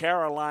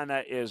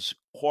 Carolina is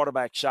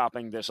quarterback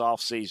shopping this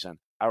offseason.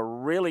 I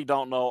really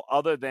don't know,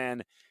 other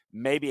than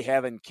maybe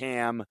having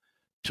Cam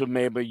to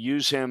maybe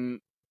use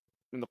him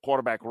in the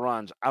quarterback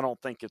runs. I don't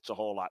think it's a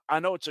whole lot. I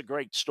know it's a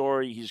great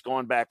story. He's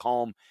going back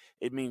home.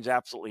 It means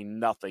absolutely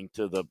nothing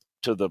to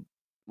the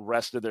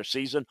rest of their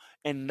season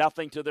and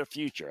nothing to their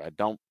future. I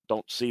don't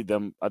see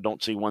them. I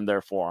don't see one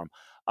there for him.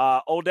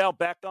 Odell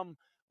Beckham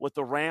with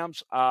the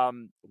Rams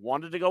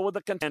wanted to go with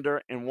a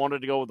contender and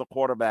wanted to go with a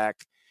quarterback,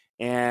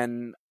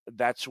 and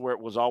that's where it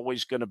was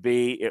always going to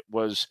be. It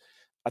was,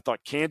 I thought,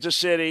 Kansas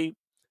City,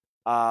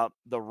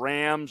 the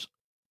Rams,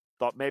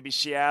 thought maybe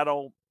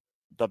Seattle.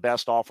 The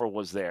best offer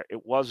was there.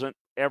 It wasn't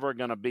ever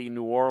going to be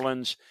New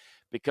Orleans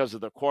because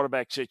of the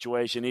quarterback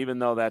situation, even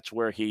though that's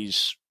where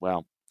he's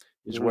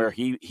where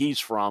he's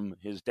from.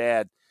 His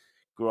dad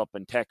grew up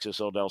in Texas,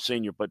 Odell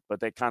Sr., but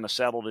they kind of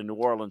settled in New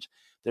Orleans.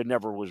 There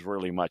never was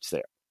really much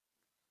there.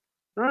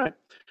 All right.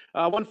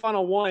 One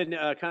final one,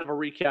 kind of a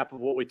recap of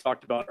what we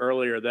talked about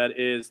earlier. That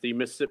is the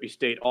Mississippi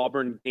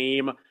State-Auburn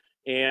game.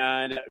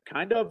 And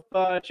kind of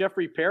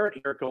Jeffrey Parrott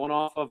here, going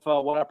off of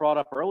what I brought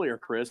up earlier,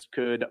 Chris.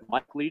 Could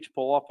Mike Leach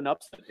pull off an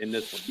upset in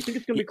this one? You think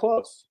it's going to be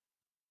close?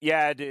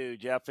 Yeah, I do,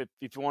 Jeff.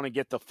 If you want to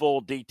get the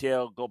full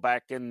detail, go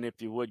back and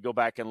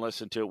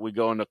listen to it. We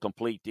go into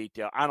complete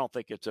detail. I don't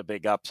think it's a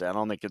big upset. I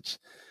don't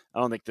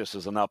think this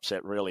is an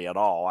upset really at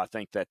all. I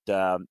think that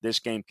this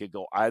game could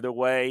go either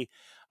way.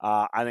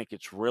 I think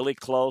it's really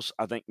close.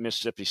 I think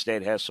Mississippi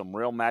State has some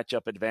real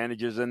matchup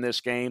advantages in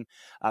this game.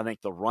 I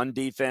think the run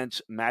defense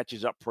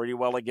matches up pretty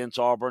well against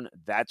Auburn.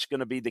 That's going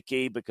to be the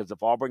key, because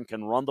if Auburn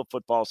can run the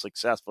football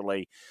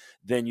successfully,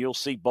 then you'll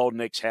see Bo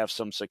Nix have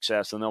some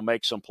success and they'll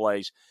make some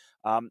plays.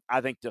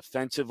 I think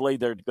defensively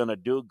they're going to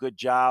do a good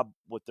job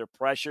with their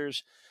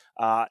pressures,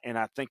 and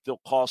I think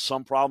they'll cause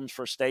some problems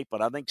for State,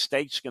 but I think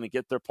State's going to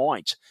get their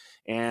points.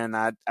 And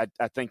I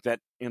think that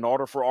in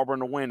order for Auburn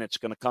to win, it's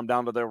going to come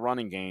down to their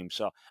running game.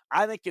 So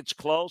I think it's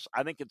close.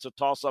 I think it's a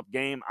toss-up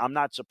game. I'm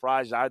not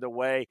surprised either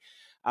way.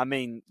 I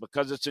mean,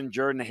 because it's in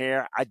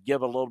Jordan-Hare, I'd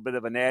give a little bit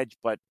of an edge,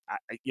 but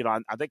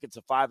I think it's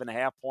a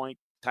 5.5-point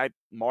type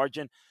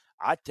margin.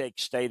 I'd take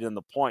State in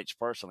the points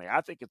personally.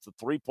 I think it's a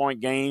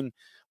 3-point game,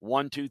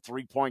 1, 2,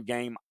 3-point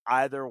game.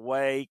 Either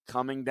way,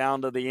 coming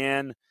down to the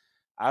end,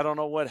 I don't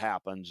know what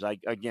happens.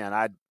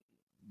 I'd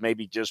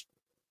maybe just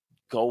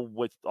go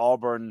with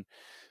Auburn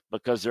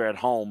because they're at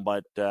home,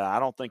 but I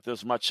don't think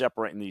there's much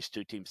separating these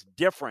two teams.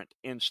 Different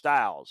in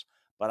styles,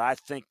 but I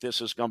think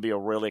this is going to be a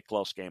really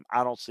close game.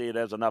 I don't see it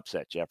as an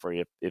upset,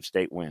 Jeffrey, if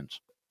State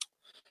wins.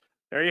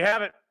 There you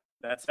have it.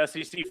 That's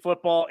SEC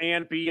football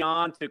and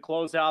beyond to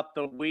close out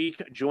the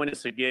week. Join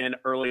us again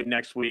early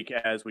next week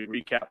as we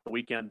recap the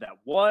weekend that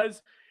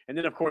was. And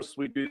then, of course,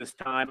 we do this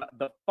time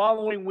the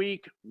following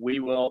week. We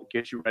will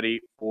get you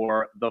ready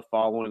for the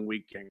following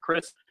weekend.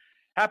 Chris,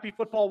 happy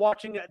football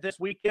watching this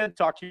weekend.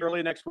 Talk to you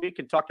early next week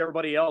and talk to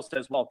everybody else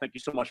as well. Thank you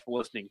so much for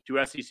listening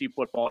to SEC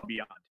Football and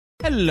Beyond.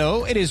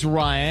 Hello, it is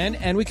Ryan,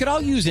 and we could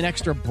all use an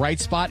extra bright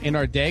spot in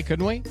our day,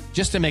 couldn't we?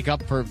 Just to make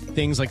up for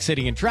things like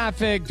sitting in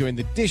traffic, doing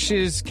the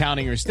dishes,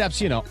 counting your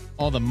steps,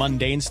 all the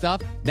mundane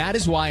stuff. That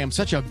is why I'm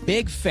such a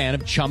big fan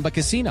of Chumba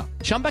Casino.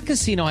 Chumba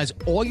Casino has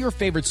all your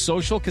favorite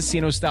social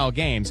casino-style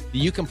games that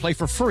you can play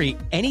for free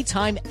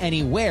anytime,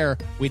 anywhere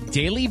with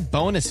daily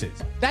bonuses.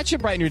 That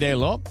should brighten your day a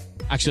little.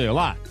 Actually, a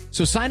lot.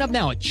 So sign up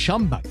now at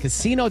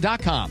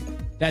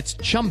ChumbaCasino.com. That's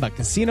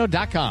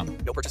ChumbaCasino.com.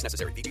 No purchase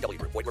necessary. VGW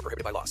Group. Void where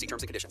prohibited by law. See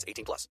terms and conditions.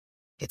 18+.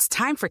 It's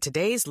time for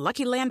today's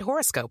Lucky Land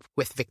horoscope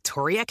with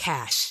Victoria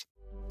Cash.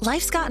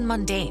 Life's gotten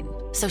mundane,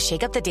 so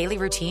shake up the daily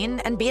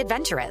routine and be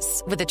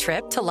adventurous with a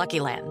trip to Lucky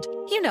Land.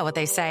 You know what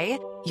they say.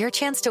 Your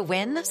chance to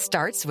win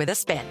starts with a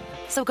spin.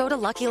 So go to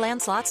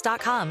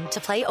LuckyLandSlots.com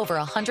to play over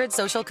 100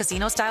 social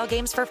casino-style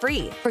games for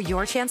free for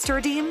your chance to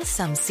redeem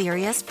some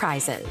serious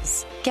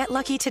prizes. Get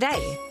lucky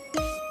today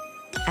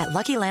at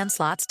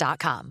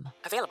LuckyLandSlots.com.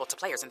 Available to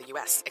players in the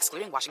U.S.,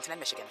 excluding Washington and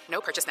Michigan.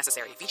 No purchase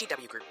necessary.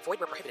 VGW Group. Void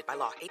where prohibited by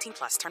law.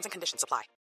 18+. Terms and conditions apply.